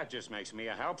 Well, that just makes me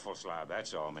a helpful slob,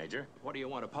 that's all, Major. What do you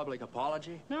want, a public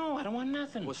apology? No, I don't want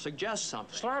nothing. Well, suggest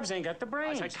something. Slobs ain't got the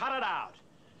brains. I say cut it out.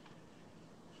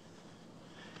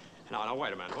 Now,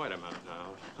 wait a minute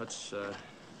now.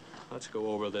 Let's go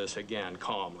over this again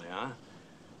calmly, huh?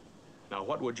 Now,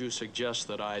 what would you suggest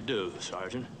that I do,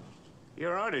 Sergeant?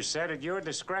 Your orders said at your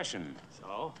discretion.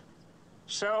 So?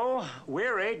 So,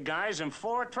 we're 8 guys and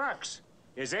 4 trucks.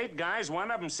 Is 8 guys,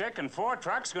 1 of them sick, and 4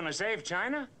 trucks gonna save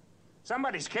China?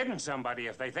 Somebody's kidding somebody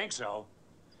if they think so.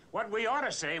 What we ought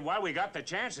to say while we got the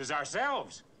chance is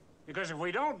ourselves. Because if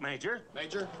we don't, Major...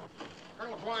 Major,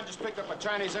 Colonel Baldwin just picked up a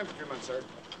Chinese infantryman, sir.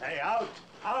 Hey, out!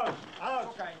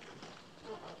 Okay.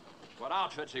 What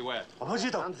outfit's he with? 我不知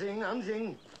道。安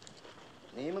静。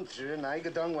你们指哪一个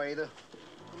单位的？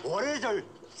我呢就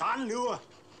散了啊。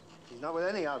He's not with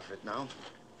any outfit now.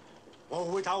 我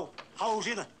回頭後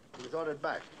先啊。He was ordered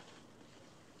back.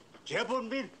 這半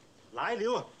邊來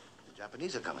了啊。The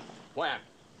Japanese are coming. When?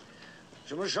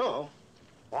 什麼時候？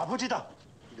我不知道。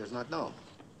He does not know.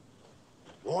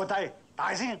 我帶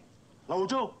大聲老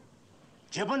周，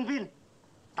這半邊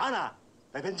打哪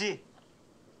嚟編織。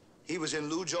 He was in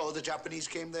Luzhou. The Japanese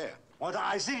came there. 我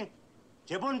大聲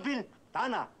這半邊打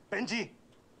哪編織。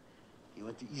 He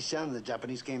went to Yishan. The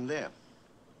Japanese came there.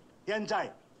 現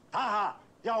在他下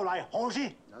又嚟河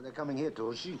西。 Now they're coming here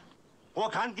to Hoshi. 我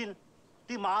看見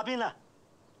啲馬兵啦。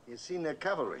 He's seen their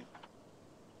cavalry.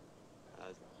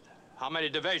 How many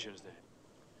divisions then?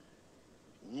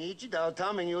 你知道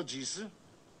他们有几支？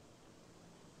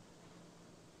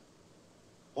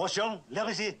我想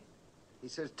2支。 He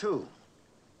says 2.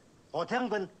 我聽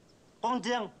見講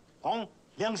將講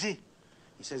2支。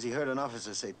 He says he heard an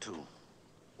officer say 2.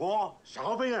 我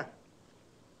小兵啊。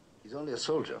 He's only a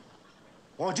soldier.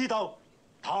 我知道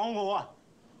肚餓啊。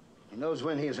 He knows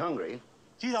when he is hungry.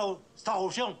 知道受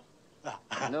傷。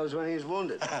 He knows when he is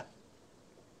wounded.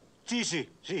 知識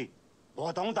是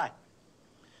我懂得。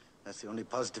 That's the only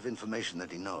positive information that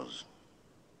he knows.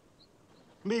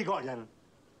 美國人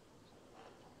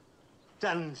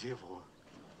真是苦。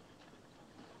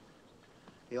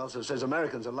 He also says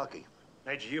Americans are lucky.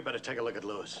 Major, you better take a look at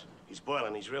Lewis. He's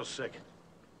boiling. He's real sick.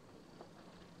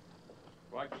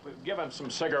 Well, give him some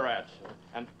cigarettes.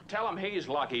 And tell him he's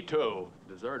lucky, too.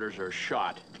 Deserters are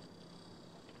shot.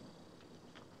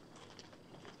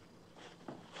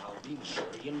 逃兵是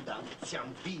应当枪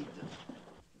毙的。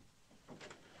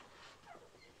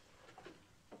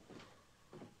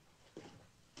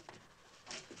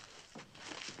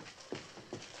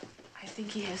 I think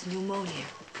he has pneumonia.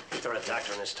 Is there a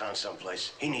doctor in this town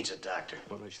someplace? He needs a doctor.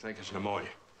 What makes you think it's pneumonia?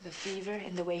 The fever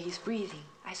and the way he's breathing.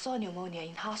 I saw pneumonia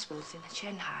in hospitals in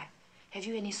Shanghai. Have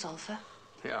you any sulfur?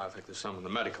 Yeah, I think there's some in the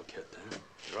medical kit there.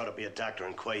 There ought to be a doctor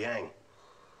in Kuiyang.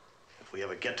 If we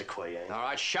ever get to Kuiyang. All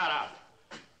right, shut up.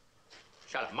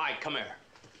 Shut up. Mike, come here.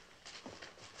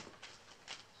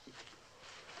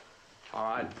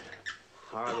 All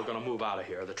right, we're gonna move out of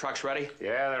here. The truck's ready?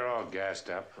 Yeah, they're all gassed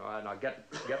up. All right, now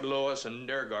get Lewis and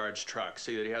Dergaard's truck.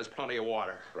 See that he has plenty of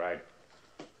water. Right.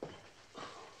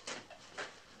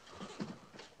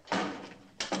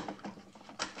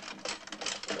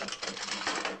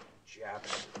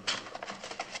 Japs,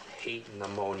 heat and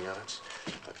pneumonia. That's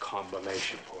a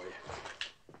combination for you.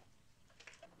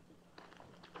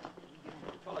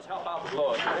 Fellas, help out with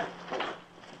Lewis, will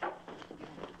you?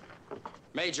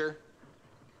 Major,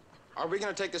 are we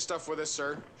going to take this stuff with us,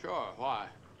 sir? Sure. Why?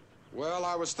 Well,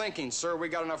 I was thinking, sir, we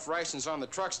got enough rations on the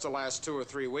trucks to last 2 or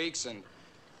 3 weeks, and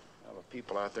well, the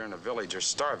people out there in the village are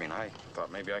starving. I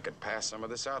thought maybe I could pass some of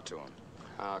this out to them.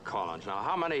 Collins, now,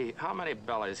 how many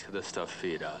bellies could this stuff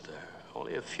feed out there?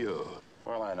 Only a few.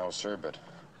 Well, I know, sir, but...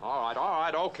 All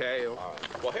right, okay. All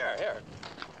right. Well, here.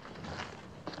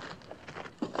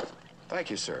 Thank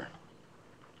you, sir.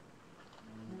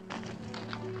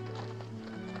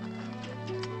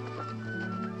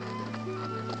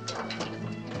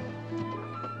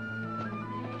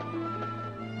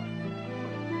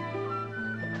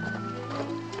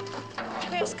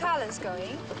 Where's Collins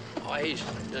going? Oh, he's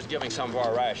just giving some of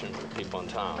our rations to people in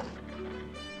town.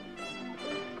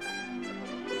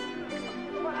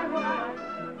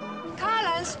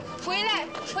 Collins, 回来，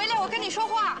我跟你说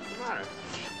话。 What's the matter?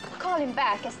 Call him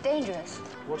back. It's dangerous.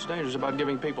 What's dangerous about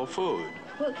giving people food?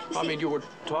 Well, I mean, you were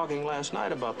talking last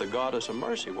night about the goddess of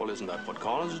mercy. Well, isn't that what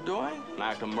Collins is doing? An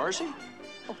act of mercy?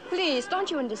 Oh, please,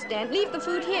 don't you understand? Leave the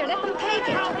food here. Let them take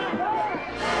it.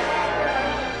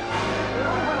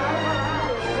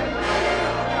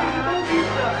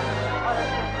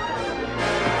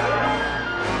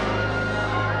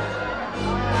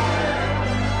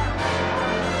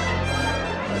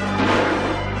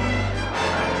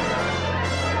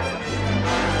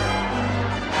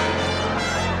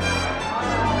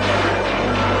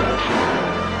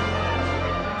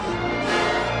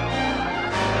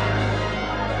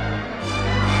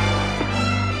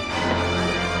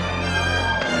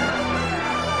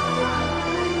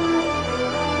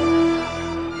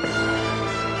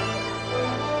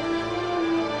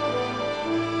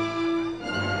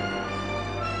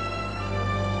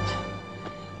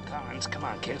 Come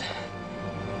on, kid.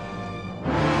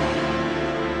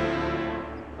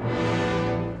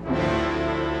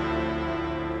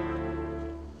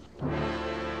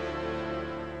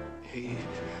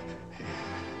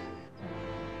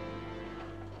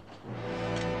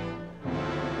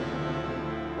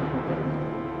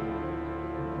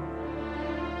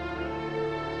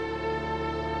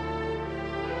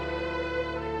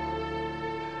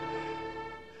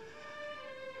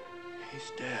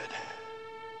 He's dead.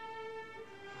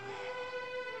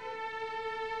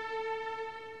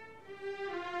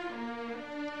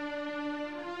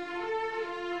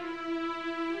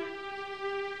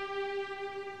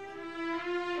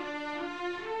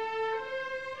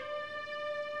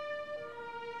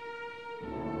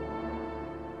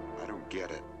 I don't get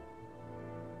it.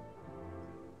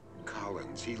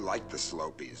 Collins, he liked the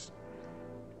Slopies.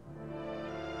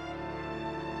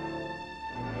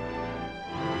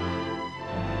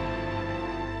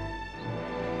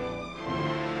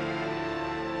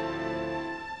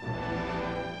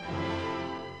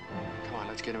 Come on,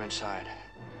 let's get him inside.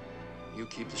 You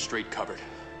keep the street covered.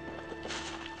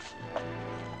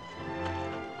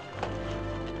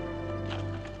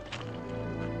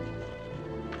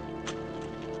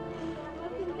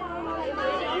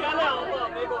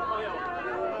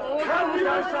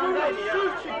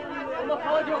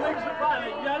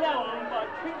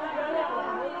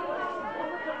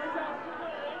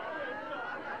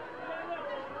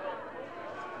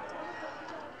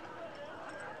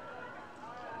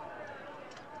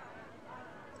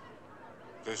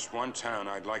 This one town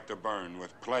I'd like to burn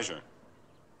with pleasure.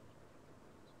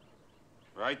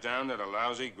 Right down to the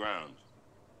lousy ground.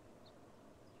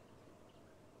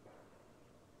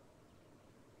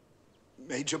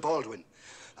 Major Baldwin,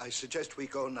 I suggest we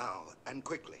go now, and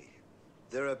quickly.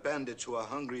 There are bandits who are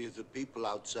hungry as the people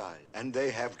outside, and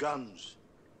they have guns.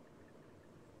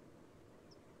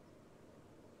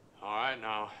 All right,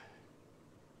 now.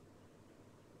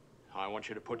 I want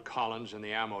you to put Collins in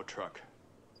the ammo truck.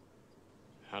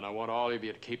 And I want all of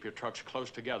you to keep your trucks close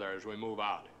together as we move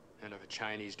out. And if a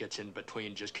Chinese gets in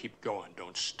between, just keep going.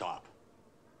 Don't stop.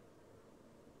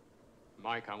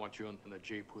 Mike, I want you in the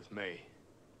Jeep with me.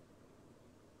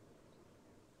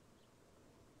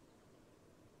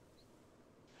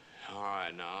 All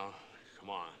right, now.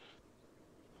 Come on.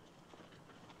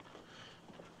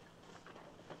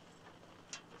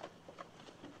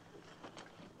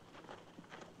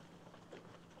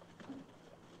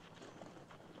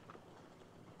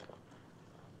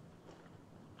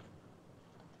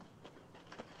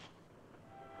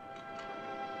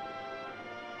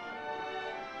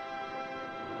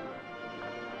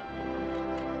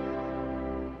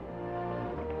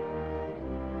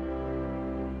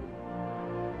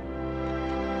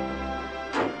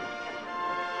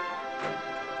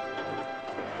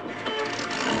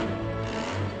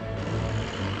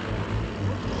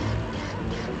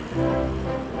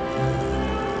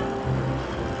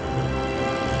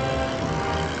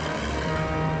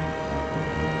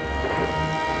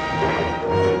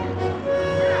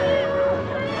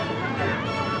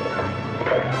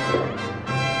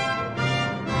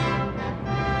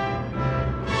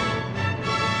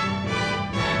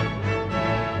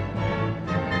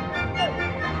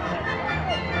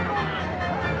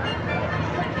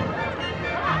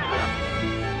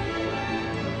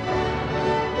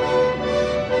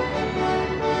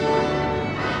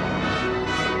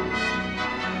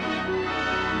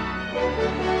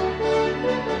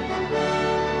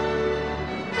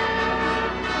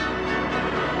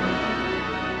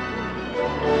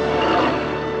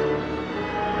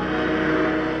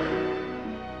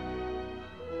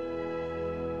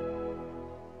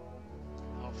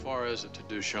 Is it to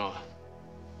Dushan?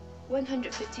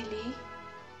 150 li.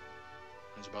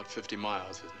 It's about 50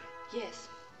 miles, isn't it? Yes.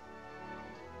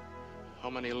 How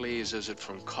many leagues is it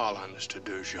from Collins to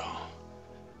Dushan?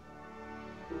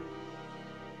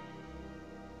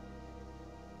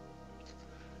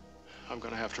 I'm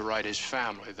going to have to write his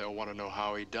family. They'll want to know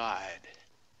how he died.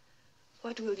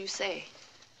 What will you say?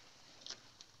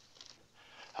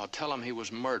 I'll tell him he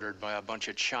was murdered by a bunch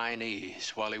of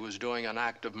Chinese while he was doing an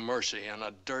act of mercy in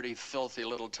a dirty, filthy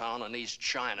little town in East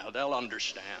China. They'll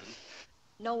understand.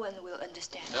 No one will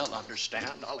understand. They'll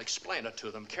understand. I'll explain it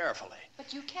to them carefully.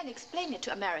 But you can't explain it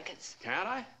to Americans. Can't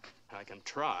I? I can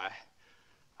try.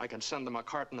 I can send them a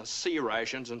carton of sea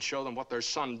rations and show them what their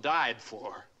son died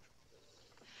for.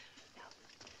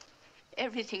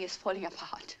 Everything is falling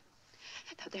apart.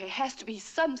 Now, there has to be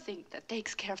something that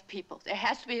takes care of people. There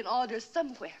has to be an order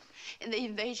somewhere. And the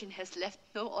invasion has left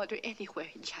no order anywhere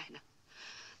in China.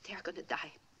 They are going to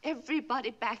die.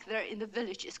 Everybody back there in the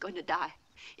village is going to die.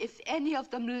 If any of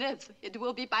them live, it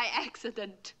will be by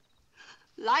accident.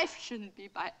 Life shouldn't be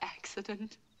by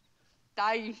accident.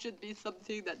 Dying should be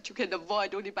something that you can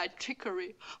avoid only by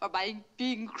trickery or by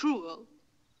being cruel.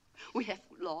 We have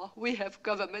law, we have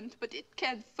government, but it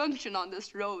can't function on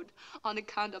this road on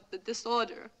account of the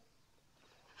disorder.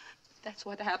 That's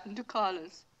what happened to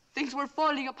Collins. Things were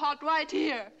falling apart right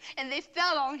here, and they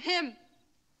fell on him.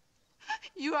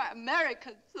 You are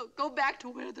American, so go back to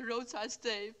where the roads are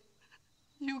safe.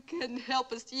 You can't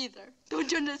help us either.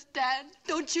 Don't you understand?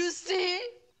 Don't you see?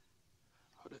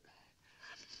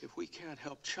 If we can't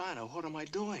help China, what am I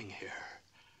doing here?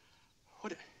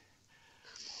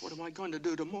 What am I going to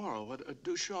do tomorrow at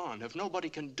Dushan? If nobody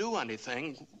can do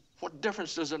anything, what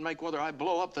difference does it make whether I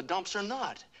blow up the dumps or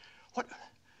not? I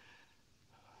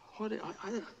don't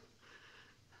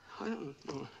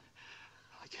know.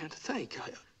 I can't think.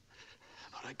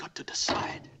 But I got to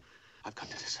decide. I've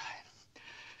got to decide.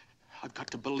 I've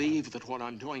got to believe that what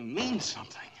I'm doing means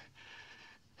something.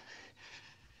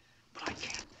 But I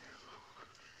can't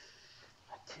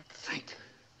think.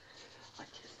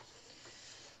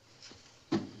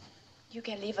 You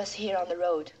can leave us here on the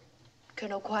road.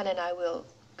 Colonel Kwan and I will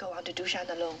go on to Dushan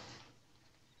alone.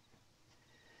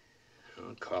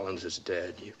 Oh, Collins is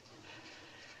dead.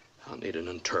 I'll need an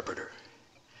interpreter.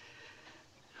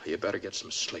 You better get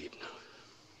some sleep now.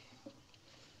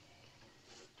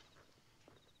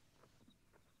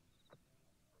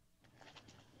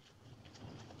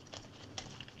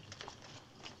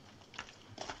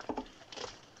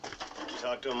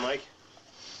 Talk to him, Mike?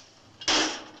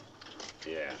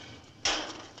 Yeah.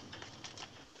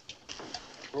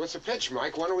 What's the pitch,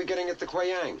 Mike? When are we getting at the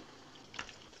Kuiyang?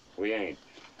 We ain't.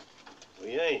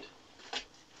 We ain't.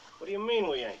 What do you mean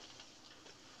we ain't?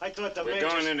 I thought the We're major...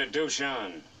 going into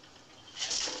Dushan.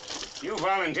 You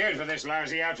volunteered for this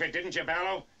lousy outfit, didn't you,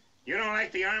 Ballo? You don't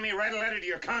like the Army? Write a letter to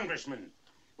your congressman.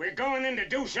 We're going into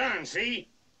Dushan, see?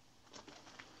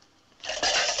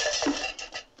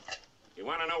 You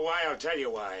want to know why? I'll tell you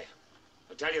why.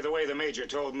 I'll tell you the way the major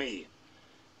told me.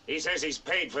 He says he's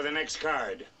paid for the next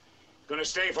card. Gonna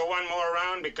stay for one more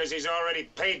round because he's already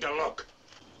paid to look.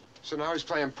 So now he's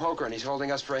playing poker and he's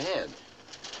holding us for a hand.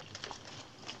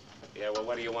 Yeah, well,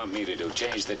 what do you want me to do?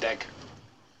 Change the deck?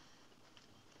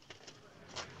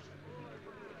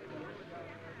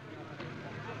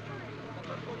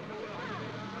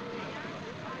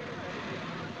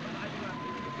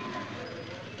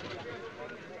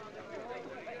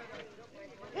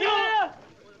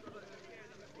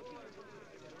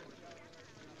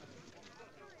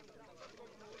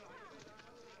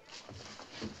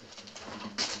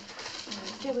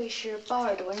这位是鲍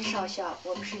尔德温少校，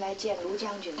我们是来见卢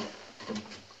将军的。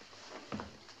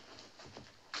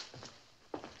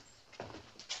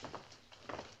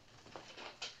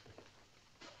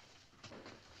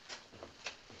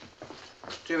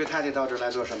这位太太到这儿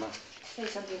来做什么？ Say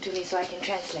something to me so I can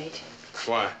translate.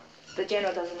 Why? The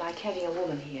general doesn't like having a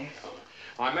woman here.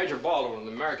 I'm Major Baldwin of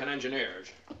the American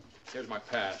Engineers. Here's my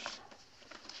pass.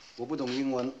 我不懂英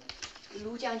文。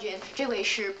 卢将军，这位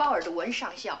是鲍尔德文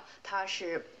上校，他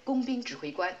是工兵指挥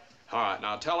官。 All right,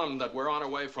 now tell him that we're on our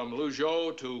way from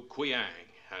Luzhou to Kuiyang,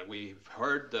 and we've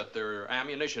heard that there are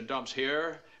ammunition dumps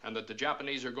here, and that the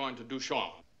Japanese are going to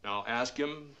Dushan. Now ask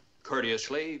him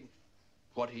courteously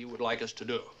what he would like us to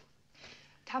do.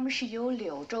 他们是由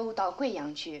柳州到贵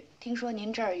阳去，听说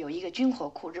您这儿有一个军火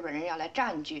库，日本人要来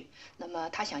占据。那么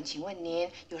他想请问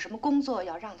您有什么工作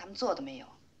要让他们做的没有？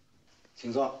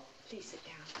请坐。 Please sit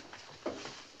down.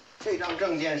 这张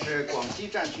证件是广西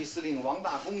战区司令王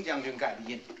大公将军盖的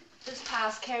印。 This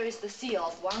pass carries the seal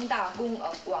of Wang Da-gong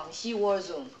of Guangxi War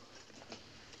Zone.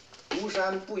 独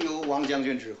山不由王将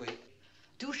军指挥。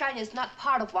 Dushan is not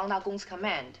part of Wang Da-gong's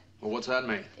command. Well, what's that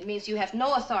mean? It means you have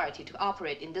no authority to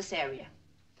operate in this area.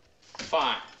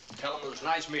 Fine. Tell him it was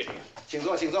nice meeting you. 请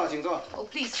坐，请坐，请坐。 Oh,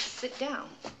 please sit down.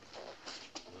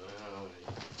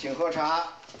 请喝茶，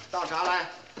倒茶来。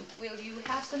Will you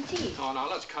have some tea? Oh, now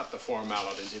let's cut the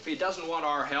formalities. If he doesn't want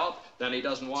our help, then he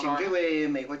doesn't want 请 our 这位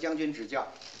美国将军指教。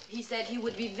 He said he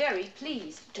would be very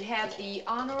pleased to have the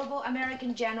honorable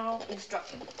American general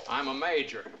instruct him. I'm a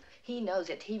major. He knows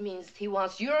it. He means he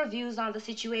wants your views on the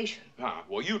situation.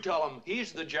 Well, you tell him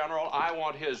he's the general. I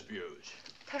want his views.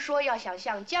 他说要想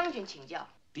向将军请教。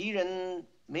敌人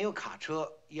没有卡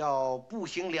车，要步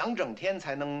行2整天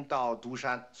才能到独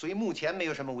山，所以目前没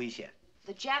有什么危险。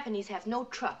 The Japanese have no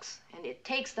trucks, and it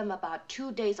takes them about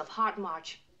 2 days of hard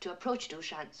march to approach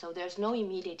Dushan, so there's no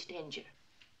immediate danger.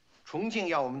 重庆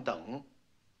要我们等，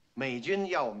美军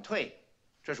要我们退，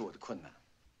这是我的困难。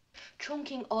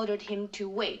 Chongqing ordered him to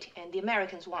wait, and the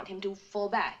Americans want him to fall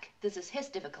back. This is his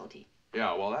difficulty.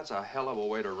 Yeah, well, that's a hell of a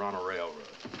way to run a railroad.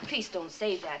 Please don't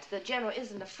say that. The general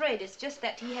isn't afraid. It's just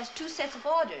that he has 2 sets of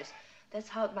orders. That's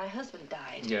how my husband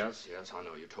died. Yes, I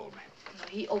know you told me.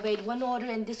 He obeyed one order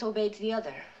and disobeyed the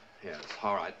other. Yes,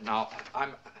 all right. Now,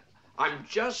 I'm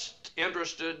just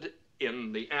interested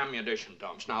in the ammunition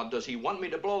dumps. Now, does he want me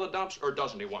to blow the dumps, or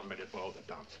doesn't he want me to blow the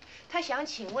dumps? 他想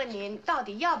请问您，到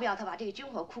底要不要他把这个军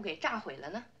火库给炸毁了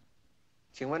呢？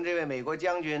请问这位美国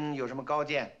将军有什么高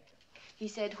见？ He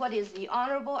said, what is the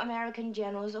honorable American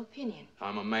general's opinion?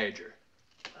 I'm a major.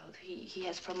 Well, he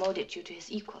has promoted you to his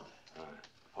equal.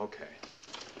 Okay.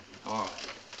 All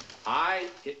right.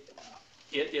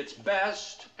 It's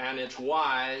best and it's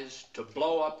wise to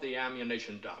blow up the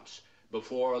ammunition dumps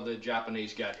before the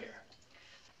Japanese get here.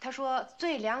 他说，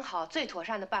最良好、最妥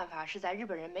善的办法是在日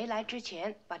本人没来之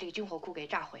前把这个军火库给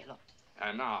炸毁了。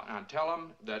 And now tell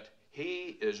him that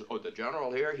he is, the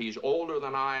general here, he's older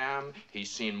than I am.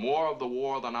 He's seen more of the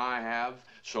war than I have.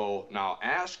 So now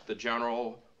ask the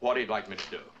general what he'd like me to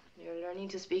do. You're learning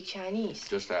to speak Chinese.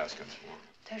 Just ask him.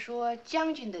 他说，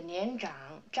将军的年长，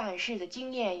战事的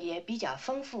经验也比较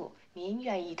丰富，您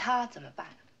愿意他怎么办？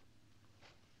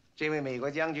这位美国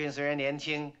将军虽然年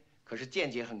轻，可是见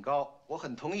解很高，我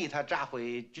很同意他炸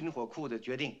毁军火库的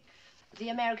决定。 The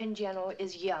American general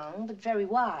is young but very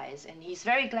wise, and he's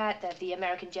very glad that the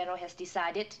American general has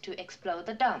decided to explode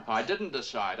the dump. I didn't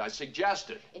decide. I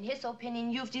suggested. In his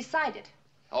opinion, you've decided.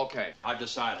 Okay, I've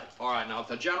decided. All right, now if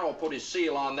the general put his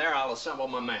seal on there, I'll assemble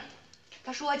my men.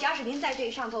 他说，假使您在这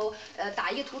上头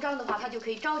打一个图章的话，他就可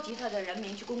以召集他的人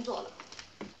民去工作了。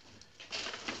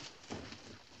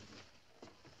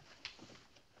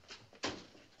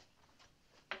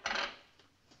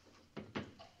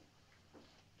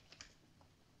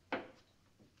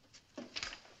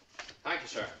 Thank you,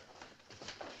 sir.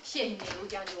 谢谢你，卢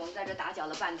将军，我们在这打搅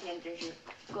了半天，真是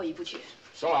过意不去。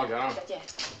 So long, General. 再见。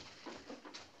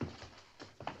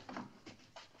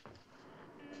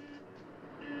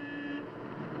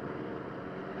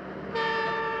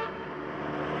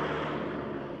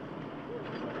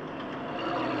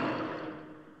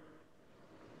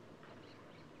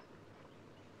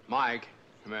 Mike,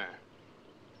 come here.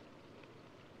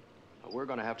 We're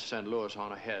going to have to send Lewis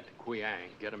on ahead to Quiyang,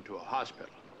 get him to a hospital.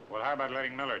 Well, how about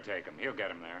letting Miller take him? He'll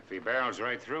get him there. If he barrels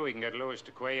right through, he can get Lewis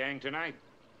to Quiyang tonight.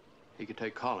 He could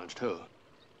take Collins, too.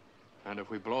 And if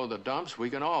we blow the dumps, we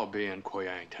can all be in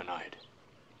Quiyang tonight.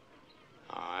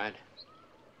 All right.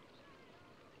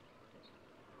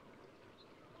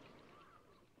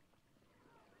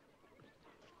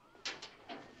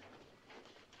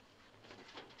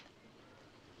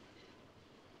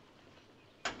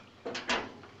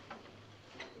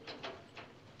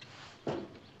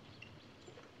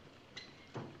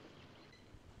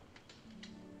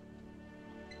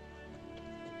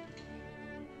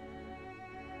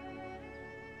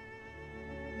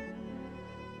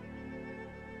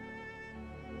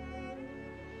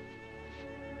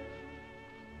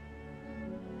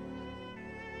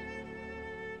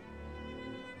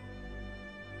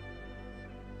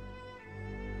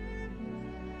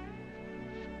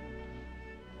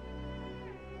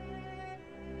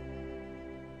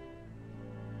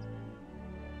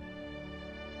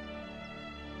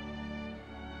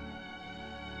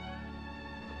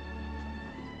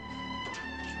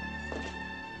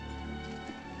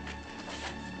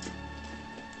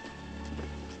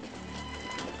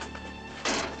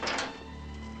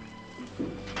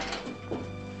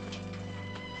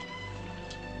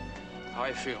 How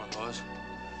you feeling, Lewis?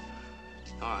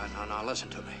 All right, now listen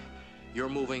to me. You're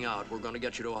moving out. We're going to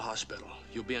get you to a hospital.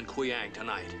 You'll be in Quiyang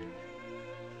tonight.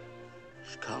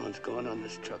 Is Collins going on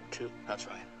this truck, too? That's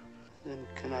right. Then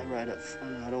can I ride up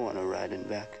front? I don't want to ride in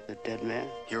back of the dead man.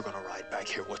 You're going to ride back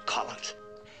here with Collins.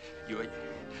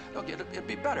 Look, it'd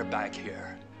be better back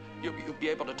here. You'll be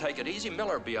able to take it easy.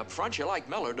 Miller'll be up front. You like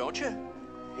Miller, don't you?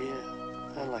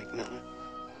 Yeah, I like Miller.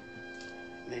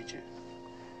 Major,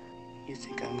 you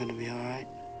think I'm going to be all right?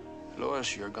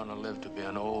 Louis, you're gonna live to be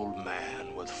an old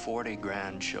man with 40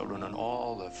 grandchildren and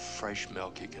all the fresh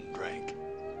milk you can drink.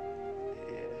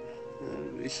 Yeah,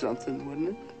 that'd be something, wouldn't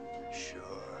it?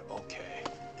 Sure, okay.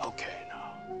 Okay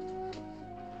now.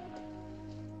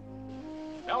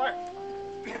 Miller!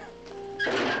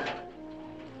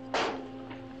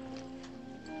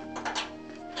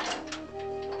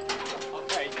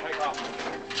 Okay, take off.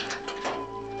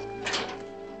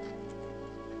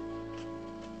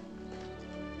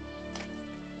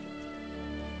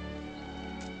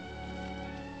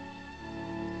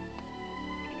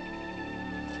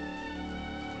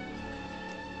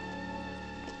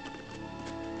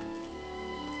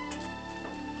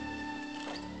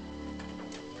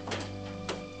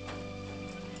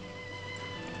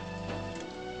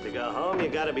 To go home, you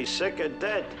gotta be sick or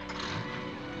dead.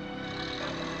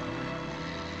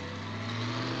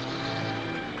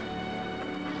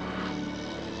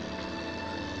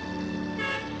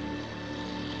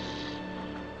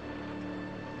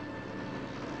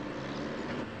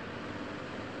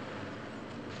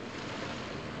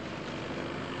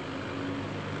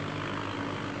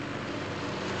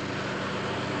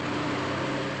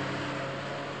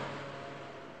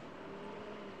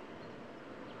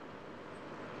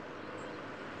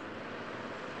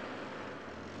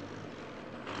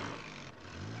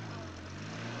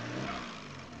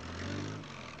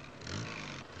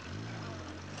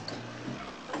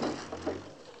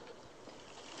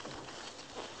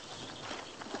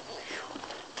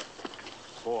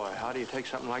 Boy, how do you take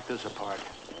something like this apart?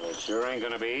 It sure ain't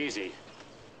gonna be easy.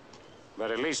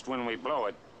 But at least when we blow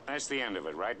it, that's the end of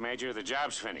it, right, Major? The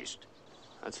job's finished.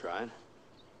 That's right.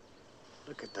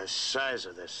 Look at the size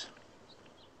of this.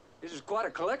 This is quite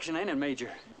a collection, ain't it, Major?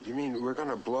 You mean we're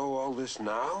gonna blow all this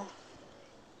now?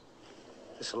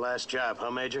 This is the last job,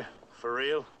 huh, Major? For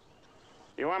real?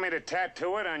 You want me to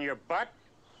tattoo it on your butt?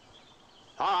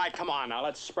 All right, come on now.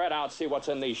 Let's spread out, see what's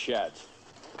in these sheds.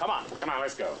 Come on. Come on,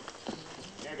 let's go.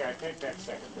 Here, guy, take that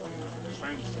second.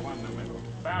 Frank's the one in the middle.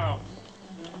 Barrow.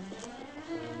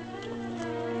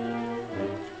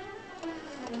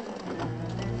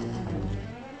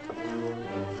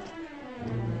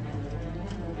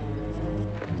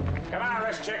 Come on,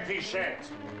 let's check these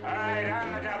sheds. All right,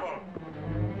 on the double.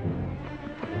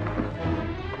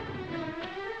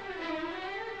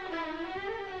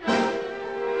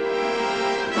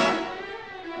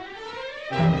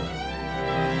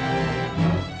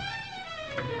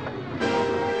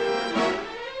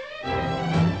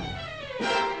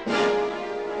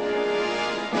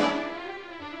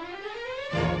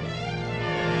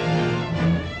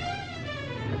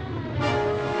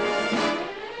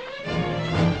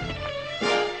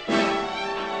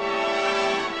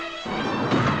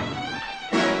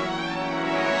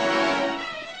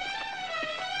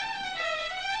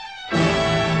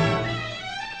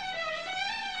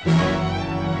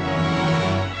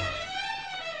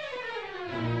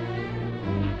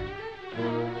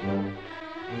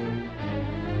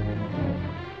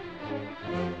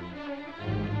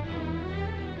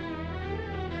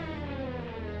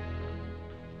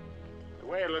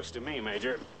 To me,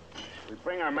 Major, we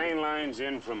bring our main lines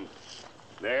in from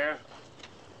there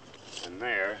and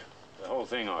there. The whole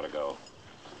thing ought to go.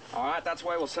 All right, that's the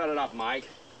way we'll set it up, Mike.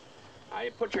 Now,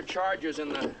 you put your charges in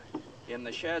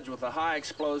the sheds with the high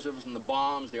explosives and the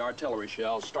bombs, the artillery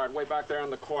shells. Start way back there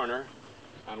in the corner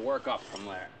and work up from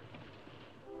there.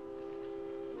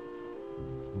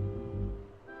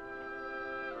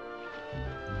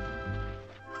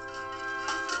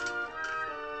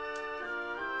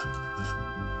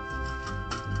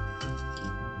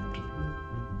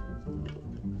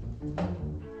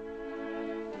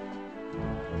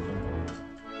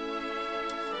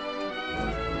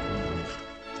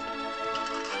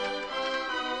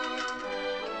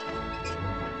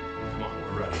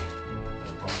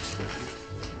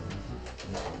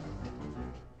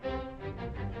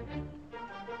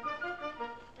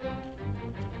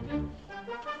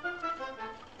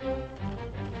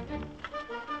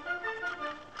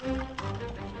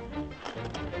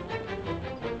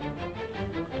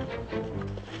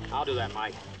 I'll do that,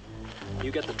 Mike.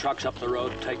 You get the trucks up the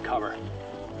road and take cover.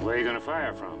 Where are you gonna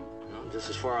fire from? Well,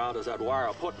 just as far out as that wire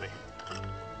will put me.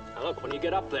 Now, look, when you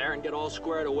get up there and get all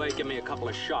squared away, give me a couple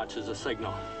of shots as a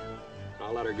signal.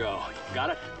 I'll let her go.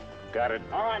 Got it? Got it.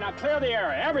 All right, now clear the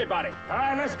area, everybody. All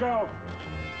right, let's go.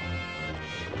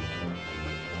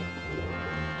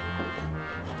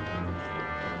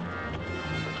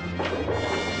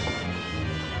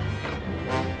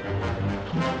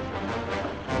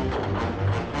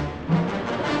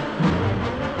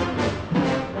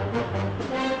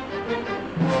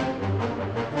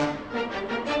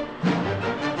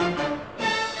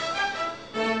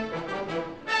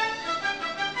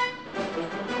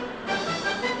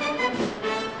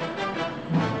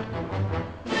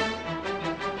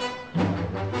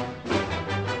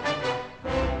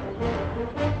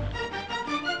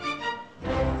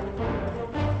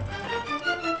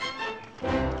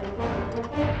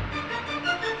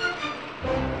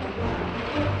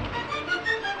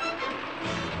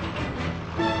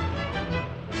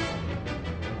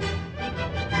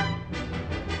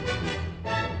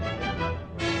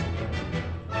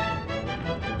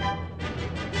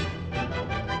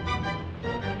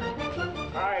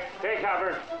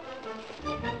 cover.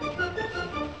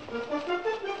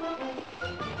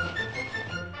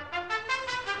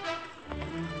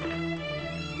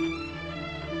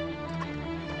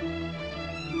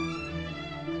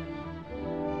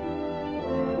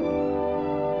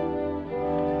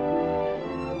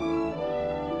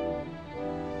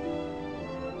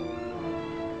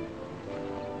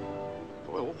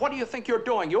 What do you think you're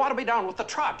doing? You ought to be down with the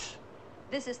trucks.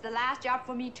 This is the last job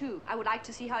for me, too. I would like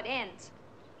to see how it ends.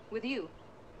 With you.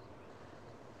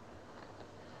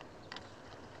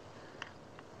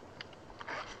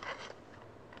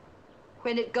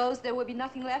 When it goes, there will be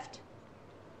nothing left?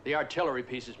 The artillery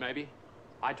pieces, maybe.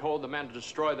 I told the men to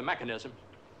destroy the mechanism.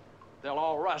 They'll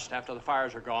all rust after the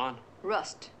fires are gone.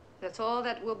 Rust. That's all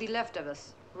that will be left of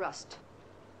us. Rust.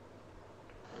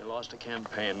 We lost a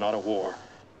campaign, not a war.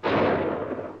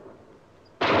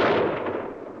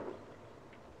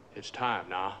 It's time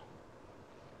now.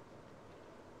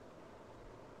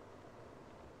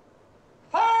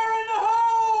 Fire in the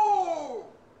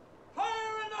hole!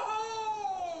 Fire in the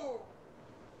hole!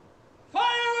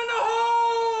 Fire in the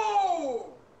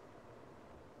hole!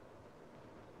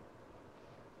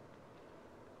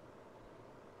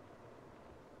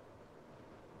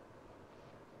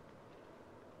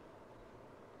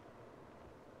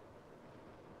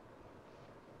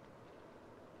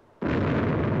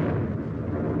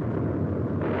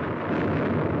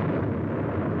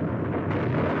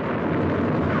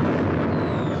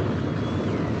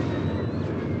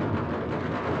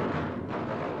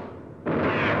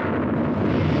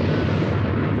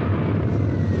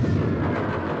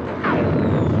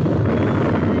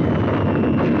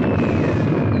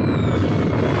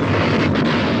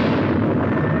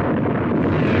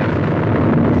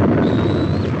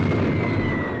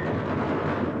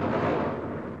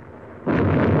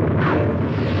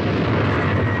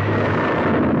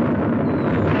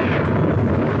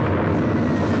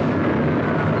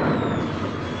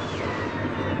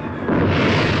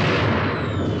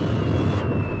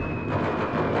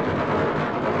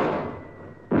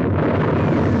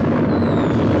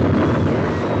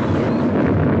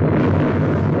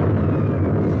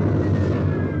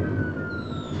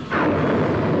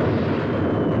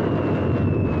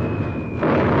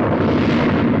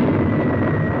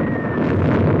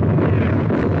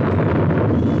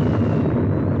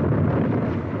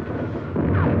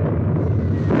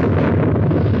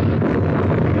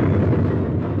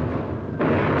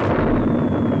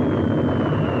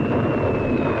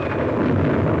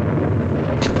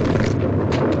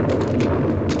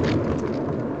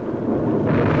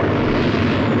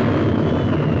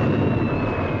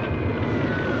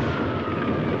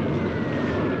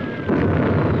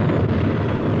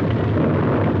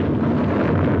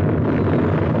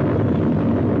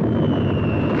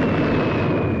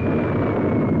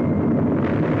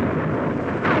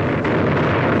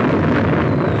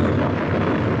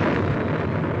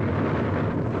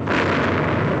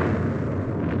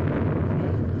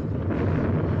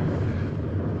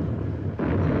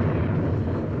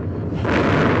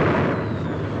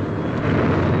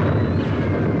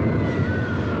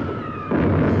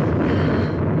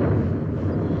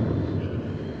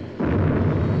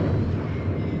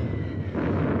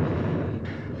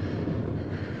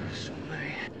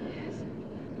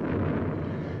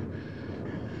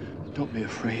 Don't be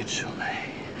afraid, Sue-Mei.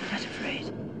 I'm not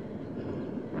afraid.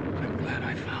 I'm glad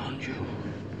I found you.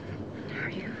 Are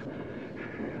you?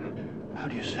 How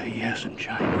do you say yes in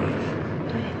Chinese?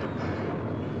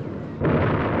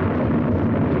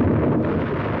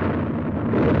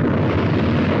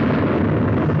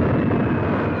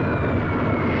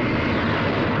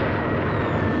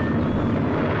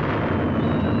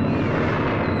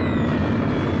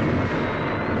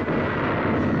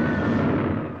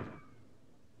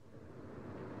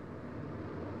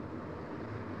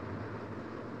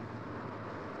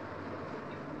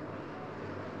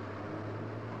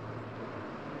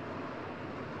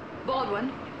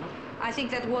 Baldwin, I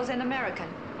think that was an American.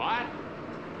 What?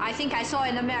 I think I saw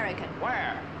an American.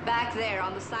 Where? Back there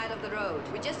on the side of the road.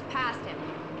 We just passed him.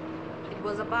 It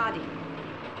was a body.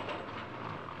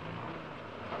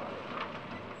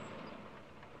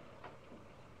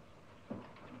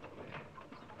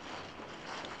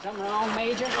 Something wrong,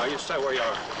 Major? No, you stay where you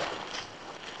are.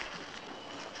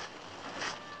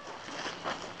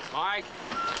 Mike?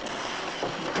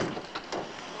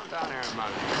 Come on down here a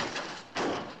moment.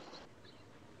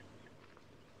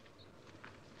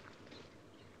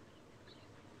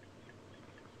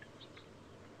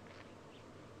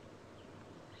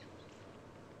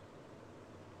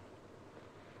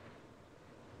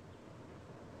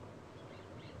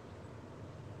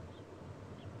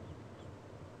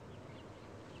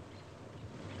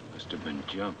 Must have been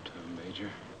jumped, huh, Major?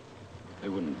 They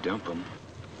wouldn't dump him.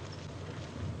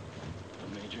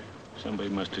 Major, somebody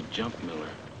must have jumped Miller.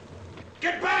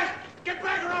 Get back! Get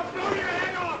back or I'll blow your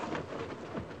head off!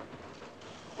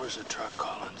 Where's the truck,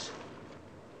 Collins?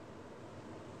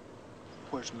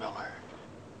 Where's Miller?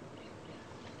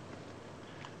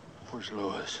 Where's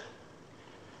Lewis?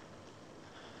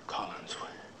 Collins.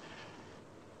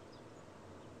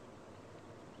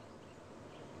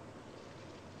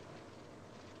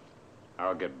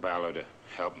 I'll get Ballard to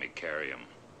help me carry him.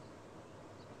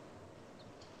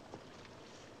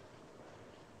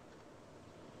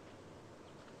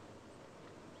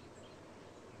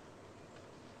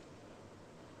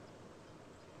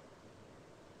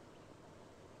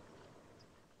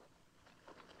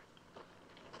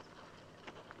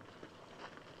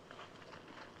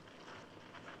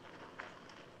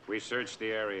 We searched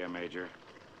the area, Major.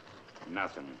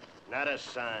 Nothing. Not a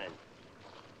sign.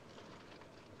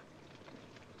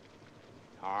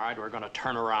 All right, we're going to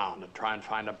turn around and try and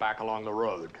find them back along the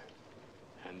road.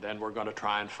 And then we're going to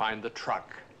try and find the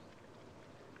truck.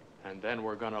 And then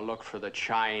we're going to look for the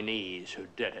Chinese who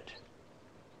did it.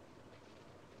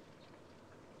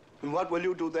 And what will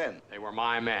you do then? They were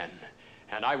my men,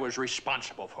 and I was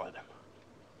responsible for them.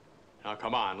 Now,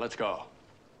 come on, let's go.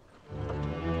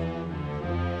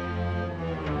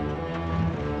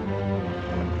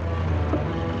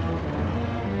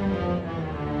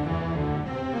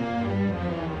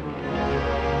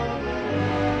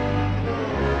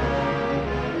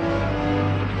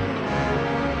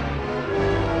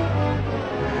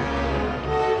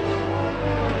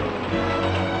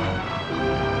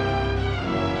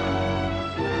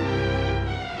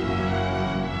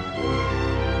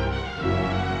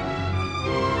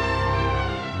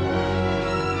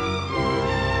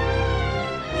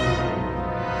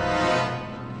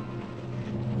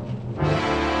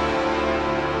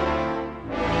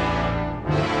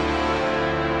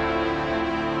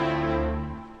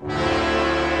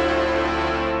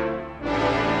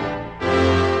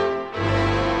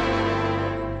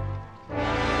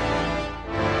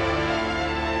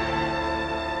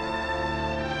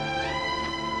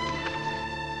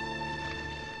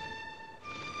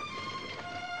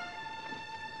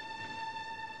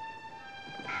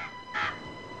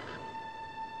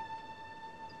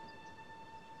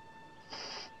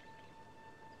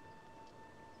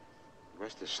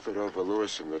 Must have slid over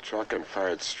Lewis in the truck and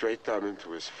fired straight down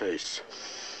into his face.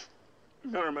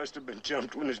 Miller must have been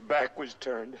jumped when his back was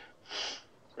turned.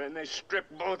 Then they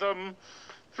stripped both of them,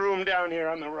 threw them down here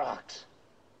on the rocks.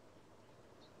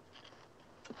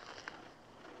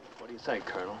 What do you think,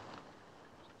 Colonel?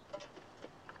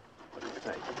 What do you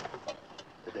think?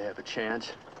 Did they have a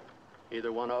chance?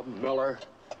 Either one of them? Miller,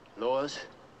 Lewis?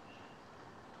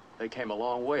 They came a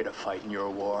long way to fight in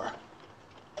your war.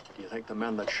 Do you think the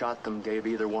men that shot them gave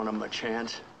either one of them a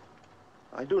chance?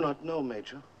 I do not know,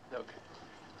 Major.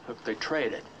 Look, they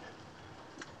traded.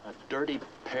 A dirty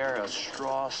pair of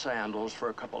straw sandals for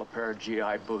a couple of pair of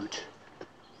GI boots.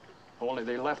 Only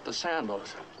they left the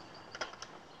sandals.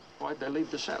 Why'd they leave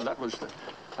the sandals?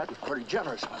 That was pretty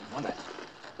generous of them, wasn't it?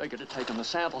 They could have taken the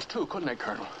sandals too, couldn't they,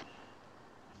 Colonel?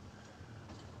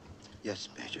 Yes,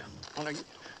 Major. Well, now,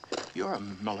 you're a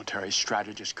military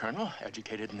strategist, Colonel,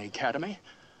 educated in the academy.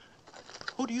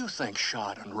 Who do you think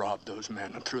shot and robbed those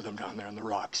men and threw them down there in the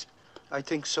rocks? I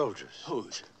think soldiers.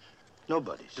 Whose?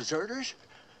 Nobody's. Deserters?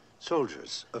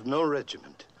 Soldiers of no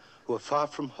regiment who are far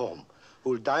from home,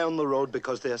 who will die on the road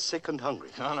because they are sick and hungry.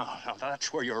 No,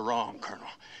 that's where you're wrong, Colonel.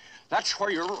 That's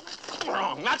where you're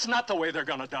wrong. That's not the way they're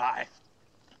gonna die.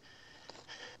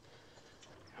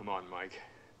 Come on, Mike.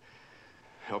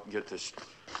 Help get this.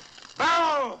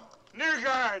 Barrow! Near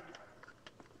guard!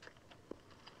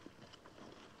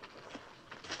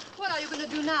 What are you going to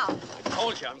do now? I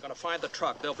told you, I'm going to find the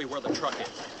truck. They'll be where the truck is.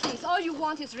 Please, all you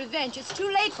want is revenge. It's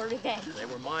too late for revenge. They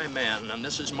were my men, and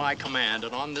this is my command,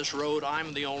 and on this road,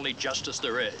 I'm the only justice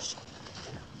there is.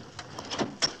 All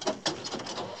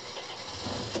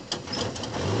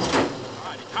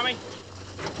right, you coming?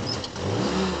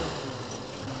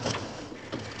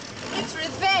 It's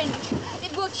revenge.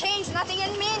 It will change nothing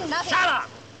and mean nothing. Shut up!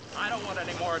 I don't want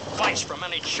any more advice from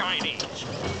any Chinese.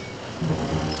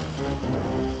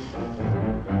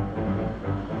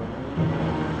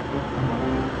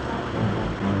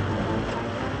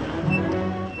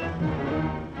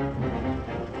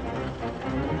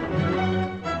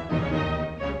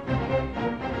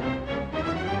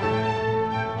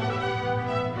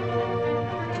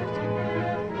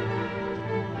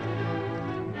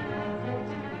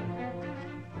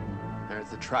 There's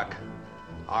the truck.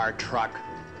 Our truck.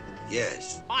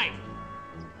 Yes. Mike!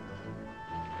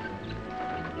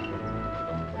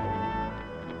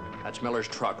 That's Miller's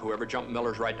truck. Whoever jumped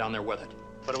Miller's right down there with it.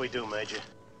 What do we do, Major?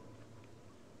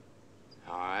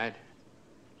 All right.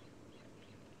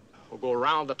 We'll go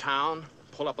around the town,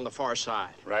 pull up on the far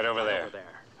side. Right over there. Over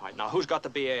there. All right, now who's got the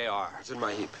BAR? It's in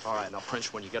my heap. All right, now,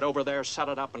 Prince, when you get over there, set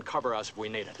it up and cover us if we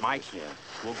need it. Mike? Yeah.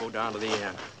 We'll go down to the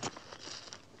end.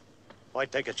 Why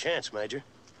take a chance, Major?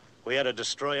 We had to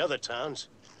destroy other towns.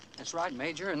 That's right,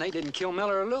 Major, and they didn't kill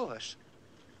Miller or Lewis.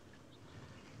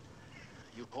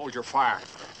 You hold your fire.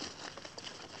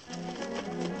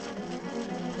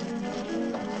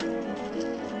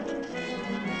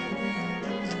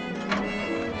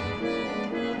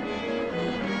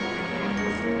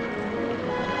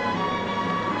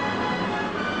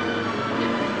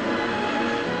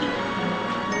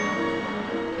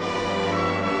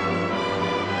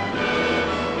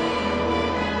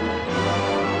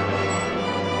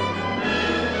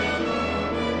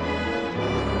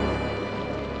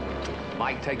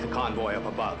 Mike, take the convoy up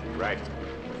above. Right.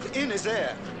 The inn is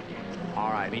there. All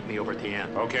right, meet me over at the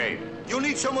end. Okay. You'll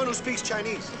need someone who speaks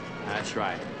Chinese. That's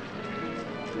right.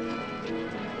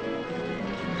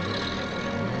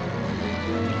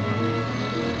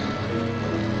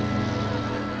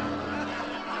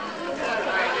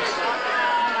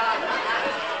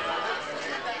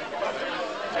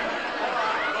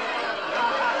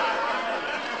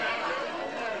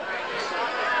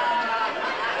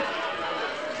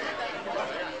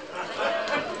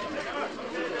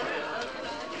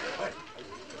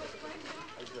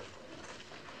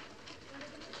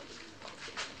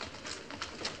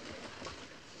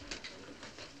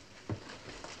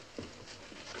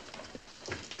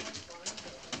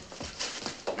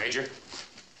 Major?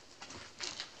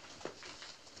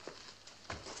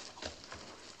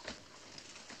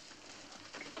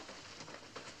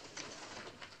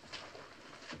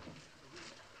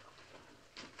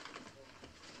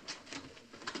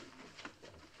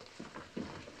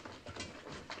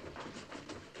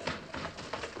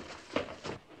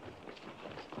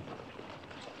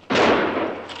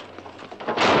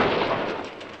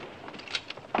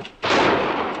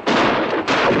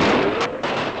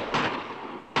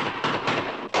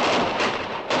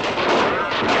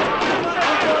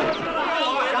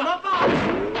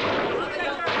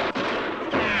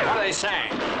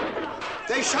 Saying?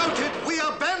 They shouted, "We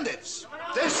are bandits!"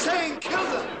 They're saying, "Kill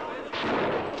them!"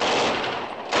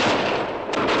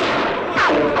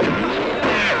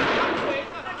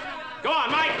 Go on,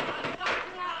 Mike!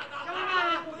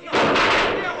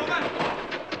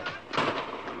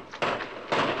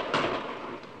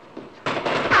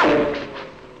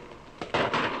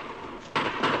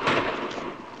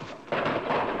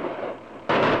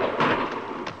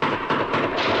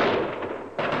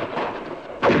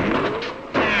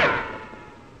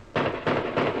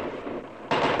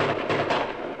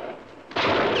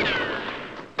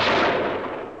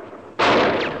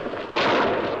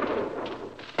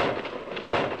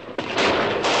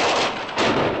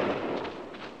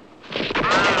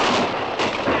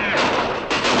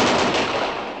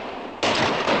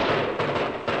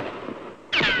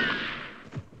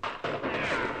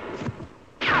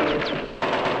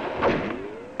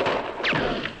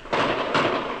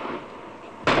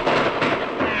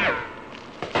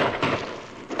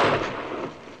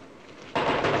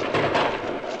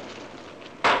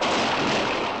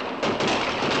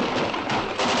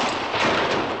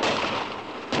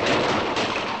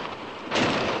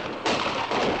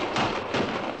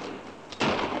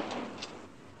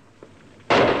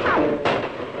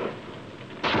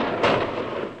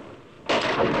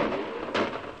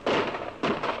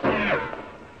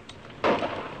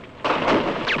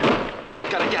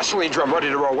 Gasoline drum ready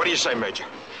to roll. What do you say, Major?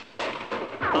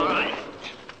 All right.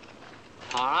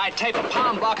 All right, tape a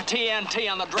pound block of TNT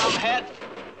on the drum head.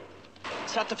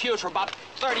 Set the fuse for about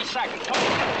 30 seconds.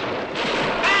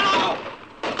 Ammo!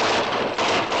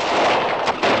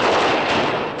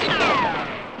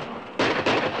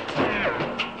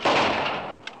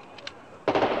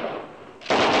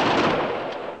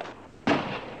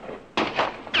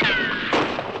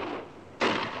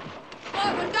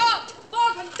 Baldwin, don't!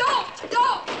 Baldwin, don't!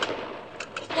 Don't!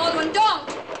 Baldwin, don't!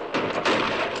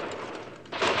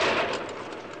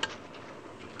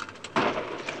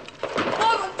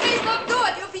 Baldwin, please don't do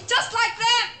it! You'll be just like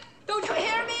them! Don't you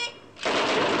hear me?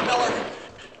 Miller.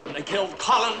 They killed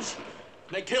Collins.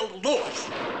 They killed Lewis.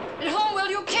 And whom will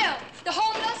you kill? The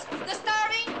homeless? The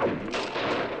starving?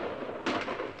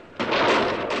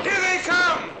 Here they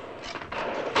come!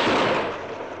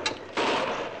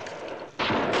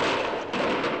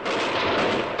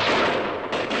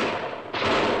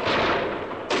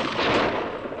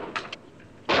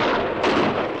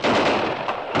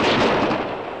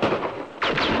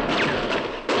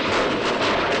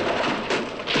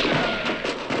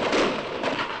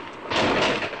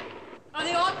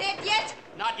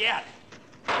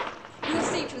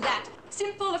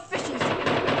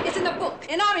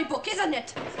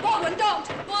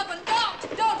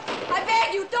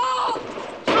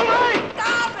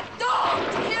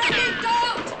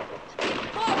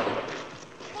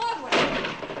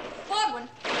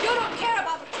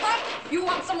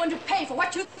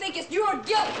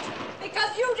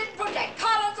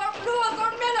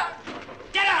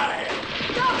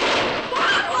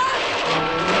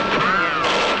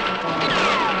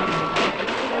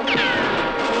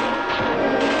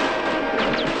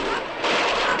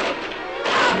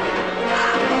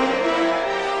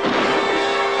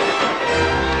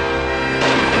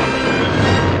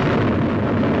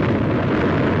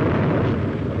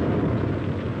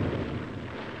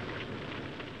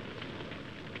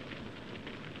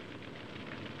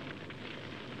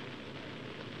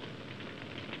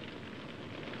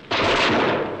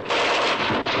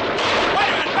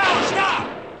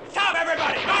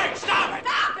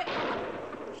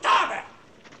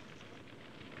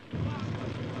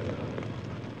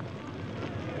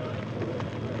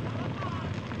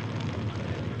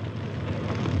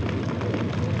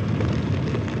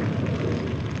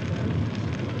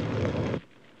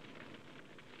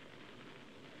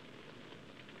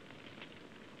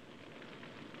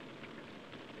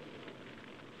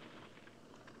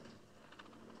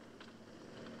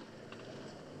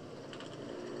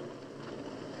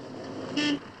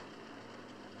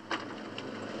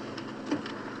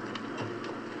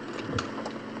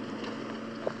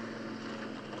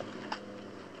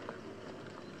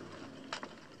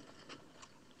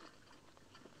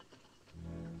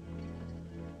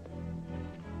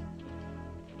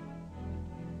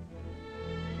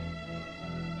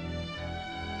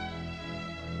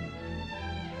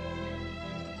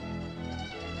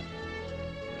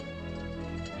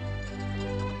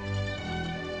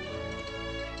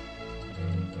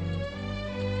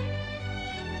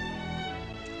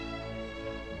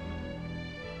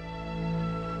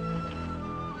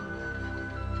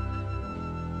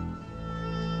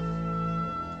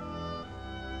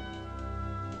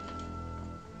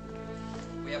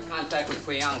 We have contact with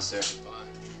Yang, sir. Fine.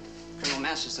 Colonel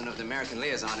Masterson of the American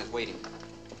Liaison is waiting.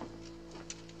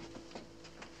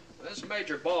 This is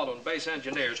Major Baldwin, base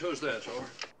engineers. Who's this, over?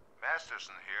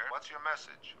 Masterson here. What's your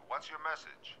message? What's your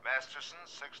message? Masterson,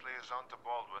 6th Liaison to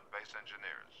Baldwin, base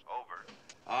engineers.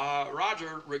 Over.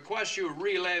 Roger, request you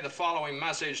relay the following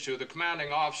message to the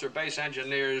commanding officer, base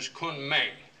engineers,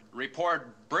 Kunming. Report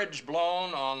bridge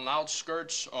blown on the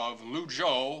outskirts of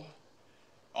Luzhou.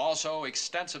 Also,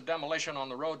 extensive demolition on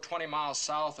the road 20 miles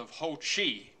south of Ho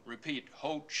Chi. Repeat,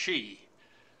 Ho Chi.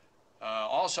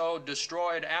 Also,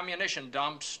 destroyed ammunition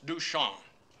dumps, Dushan.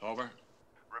 Over.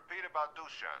 Repeat about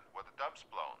Dushan. Were the dumps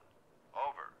blown?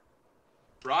 Over.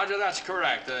 Roger, that's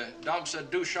correct. The dumps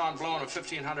at Dushan blown at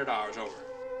 1,500 hours. Over.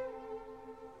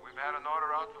 We've had an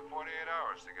order out for 48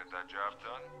 hours to get that job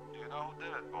done. Do you know who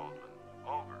did it, Baldwin?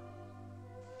 Over.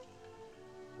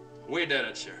 We did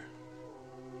it, sir.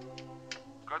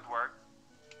 Good work.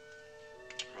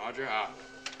 Roger, out.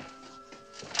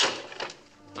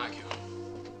 Thank you.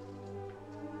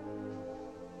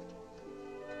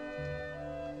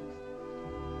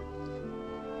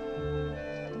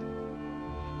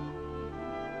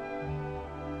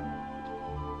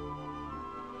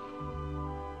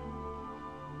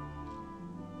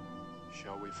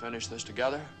 Shall we finish this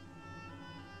together?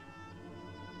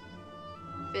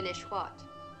 Finish what?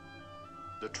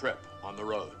 The trip on the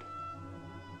road.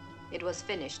 It was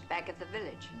finished back at the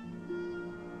village.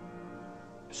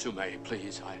 Sue-Mei,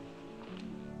 please,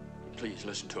 please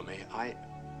listen to me. I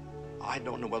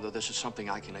don't know whether this is something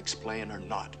I can explain or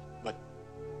not, but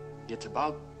it's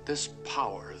about this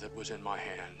power that was in my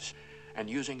hands and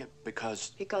using it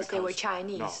because they were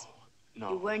Chinese.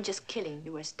 No. You weren't just killing,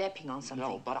 you were stepping on something.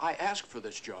 No, but I asked for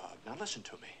this job. Now listen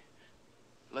to me.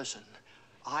 Listen,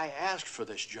 I asked for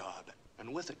this job,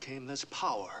 and with it came this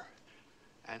power.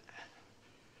 And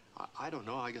I don't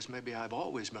know, I guess maybe I've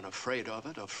always been afraid of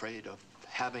it, afraid of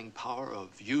having power, of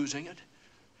using it.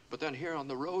 But then here on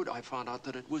the road, I found out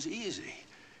that it was easy.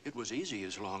 It was easy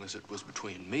as long as it was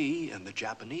between me and the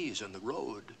Japanese and the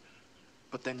road.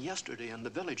 But then yesterday in the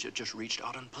village, it just reached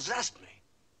out and possessed me.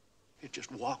 It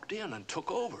just walked in and took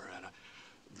over. And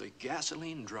the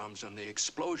gasoline drums and the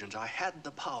explosions, I had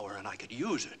the power and I could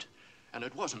use it. And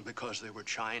it wasn't because they were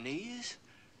Chinese.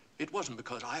 It wasn't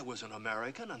because I was an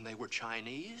American and they were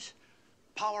Chinese.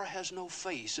 Power has no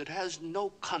face. It has no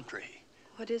country.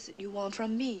 What is it you want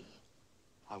from me?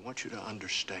 I want you to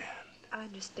understand. I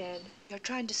understand. You're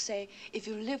trying to say if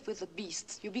you live with the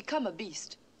beasts, you become a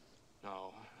beast.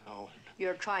 No.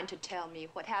 You're trying to tell me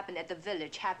what happened at the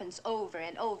village happens over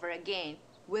and over again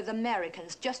with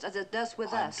Americans, just as it does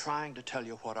with us. I'm trying to tell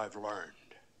you what I've learned.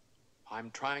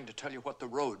 I'm trying to tell you what the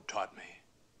road taught me.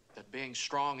 That being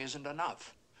strong isn't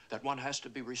enough. That one has to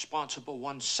be responsible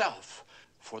oneself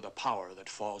for the power that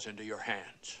falls into your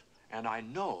hands. And I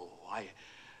know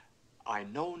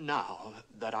now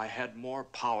that I had more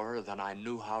power than I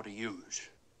knew how to use.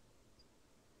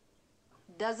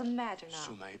 Doesn't matter now.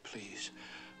 Sue-Mei, please.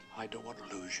 I don't want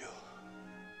to lose you.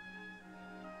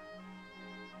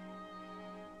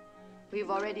 We've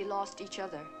already lost each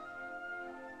other.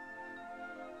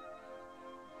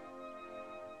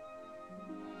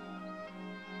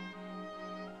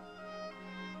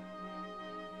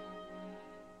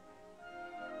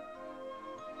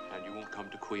 And you won't come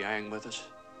to Quyang with us?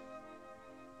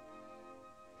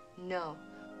 No.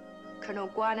 Colonel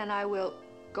Guan and I will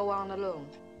go on alone.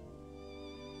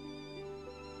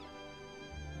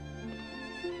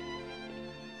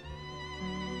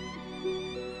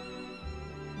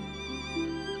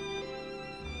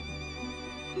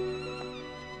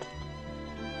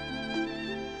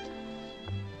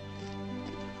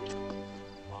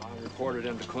 I reported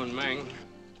into Kunming,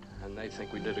 and they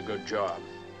think we did a good job.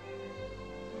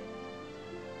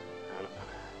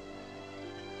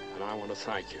 And I want to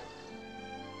thank you.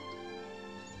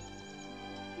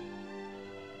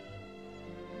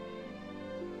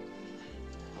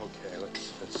 Okay,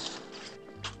 let's...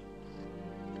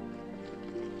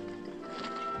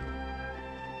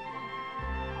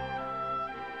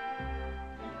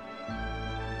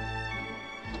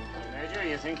 Major,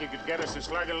 you think you could get us a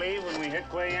slug of leave when we hit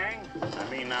Quyang? I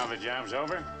mean, now the job's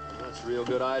over? That's a real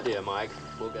good idea, Mike.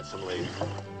 We'll get some leave.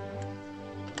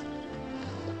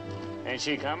 Ain't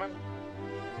she coming?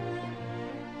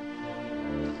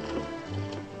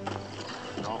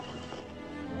 No.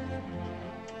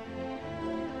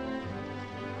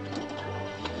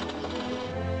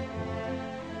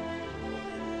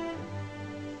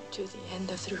 To the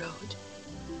end of the road.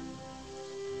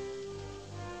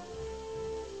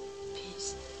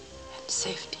 Peace and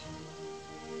safety.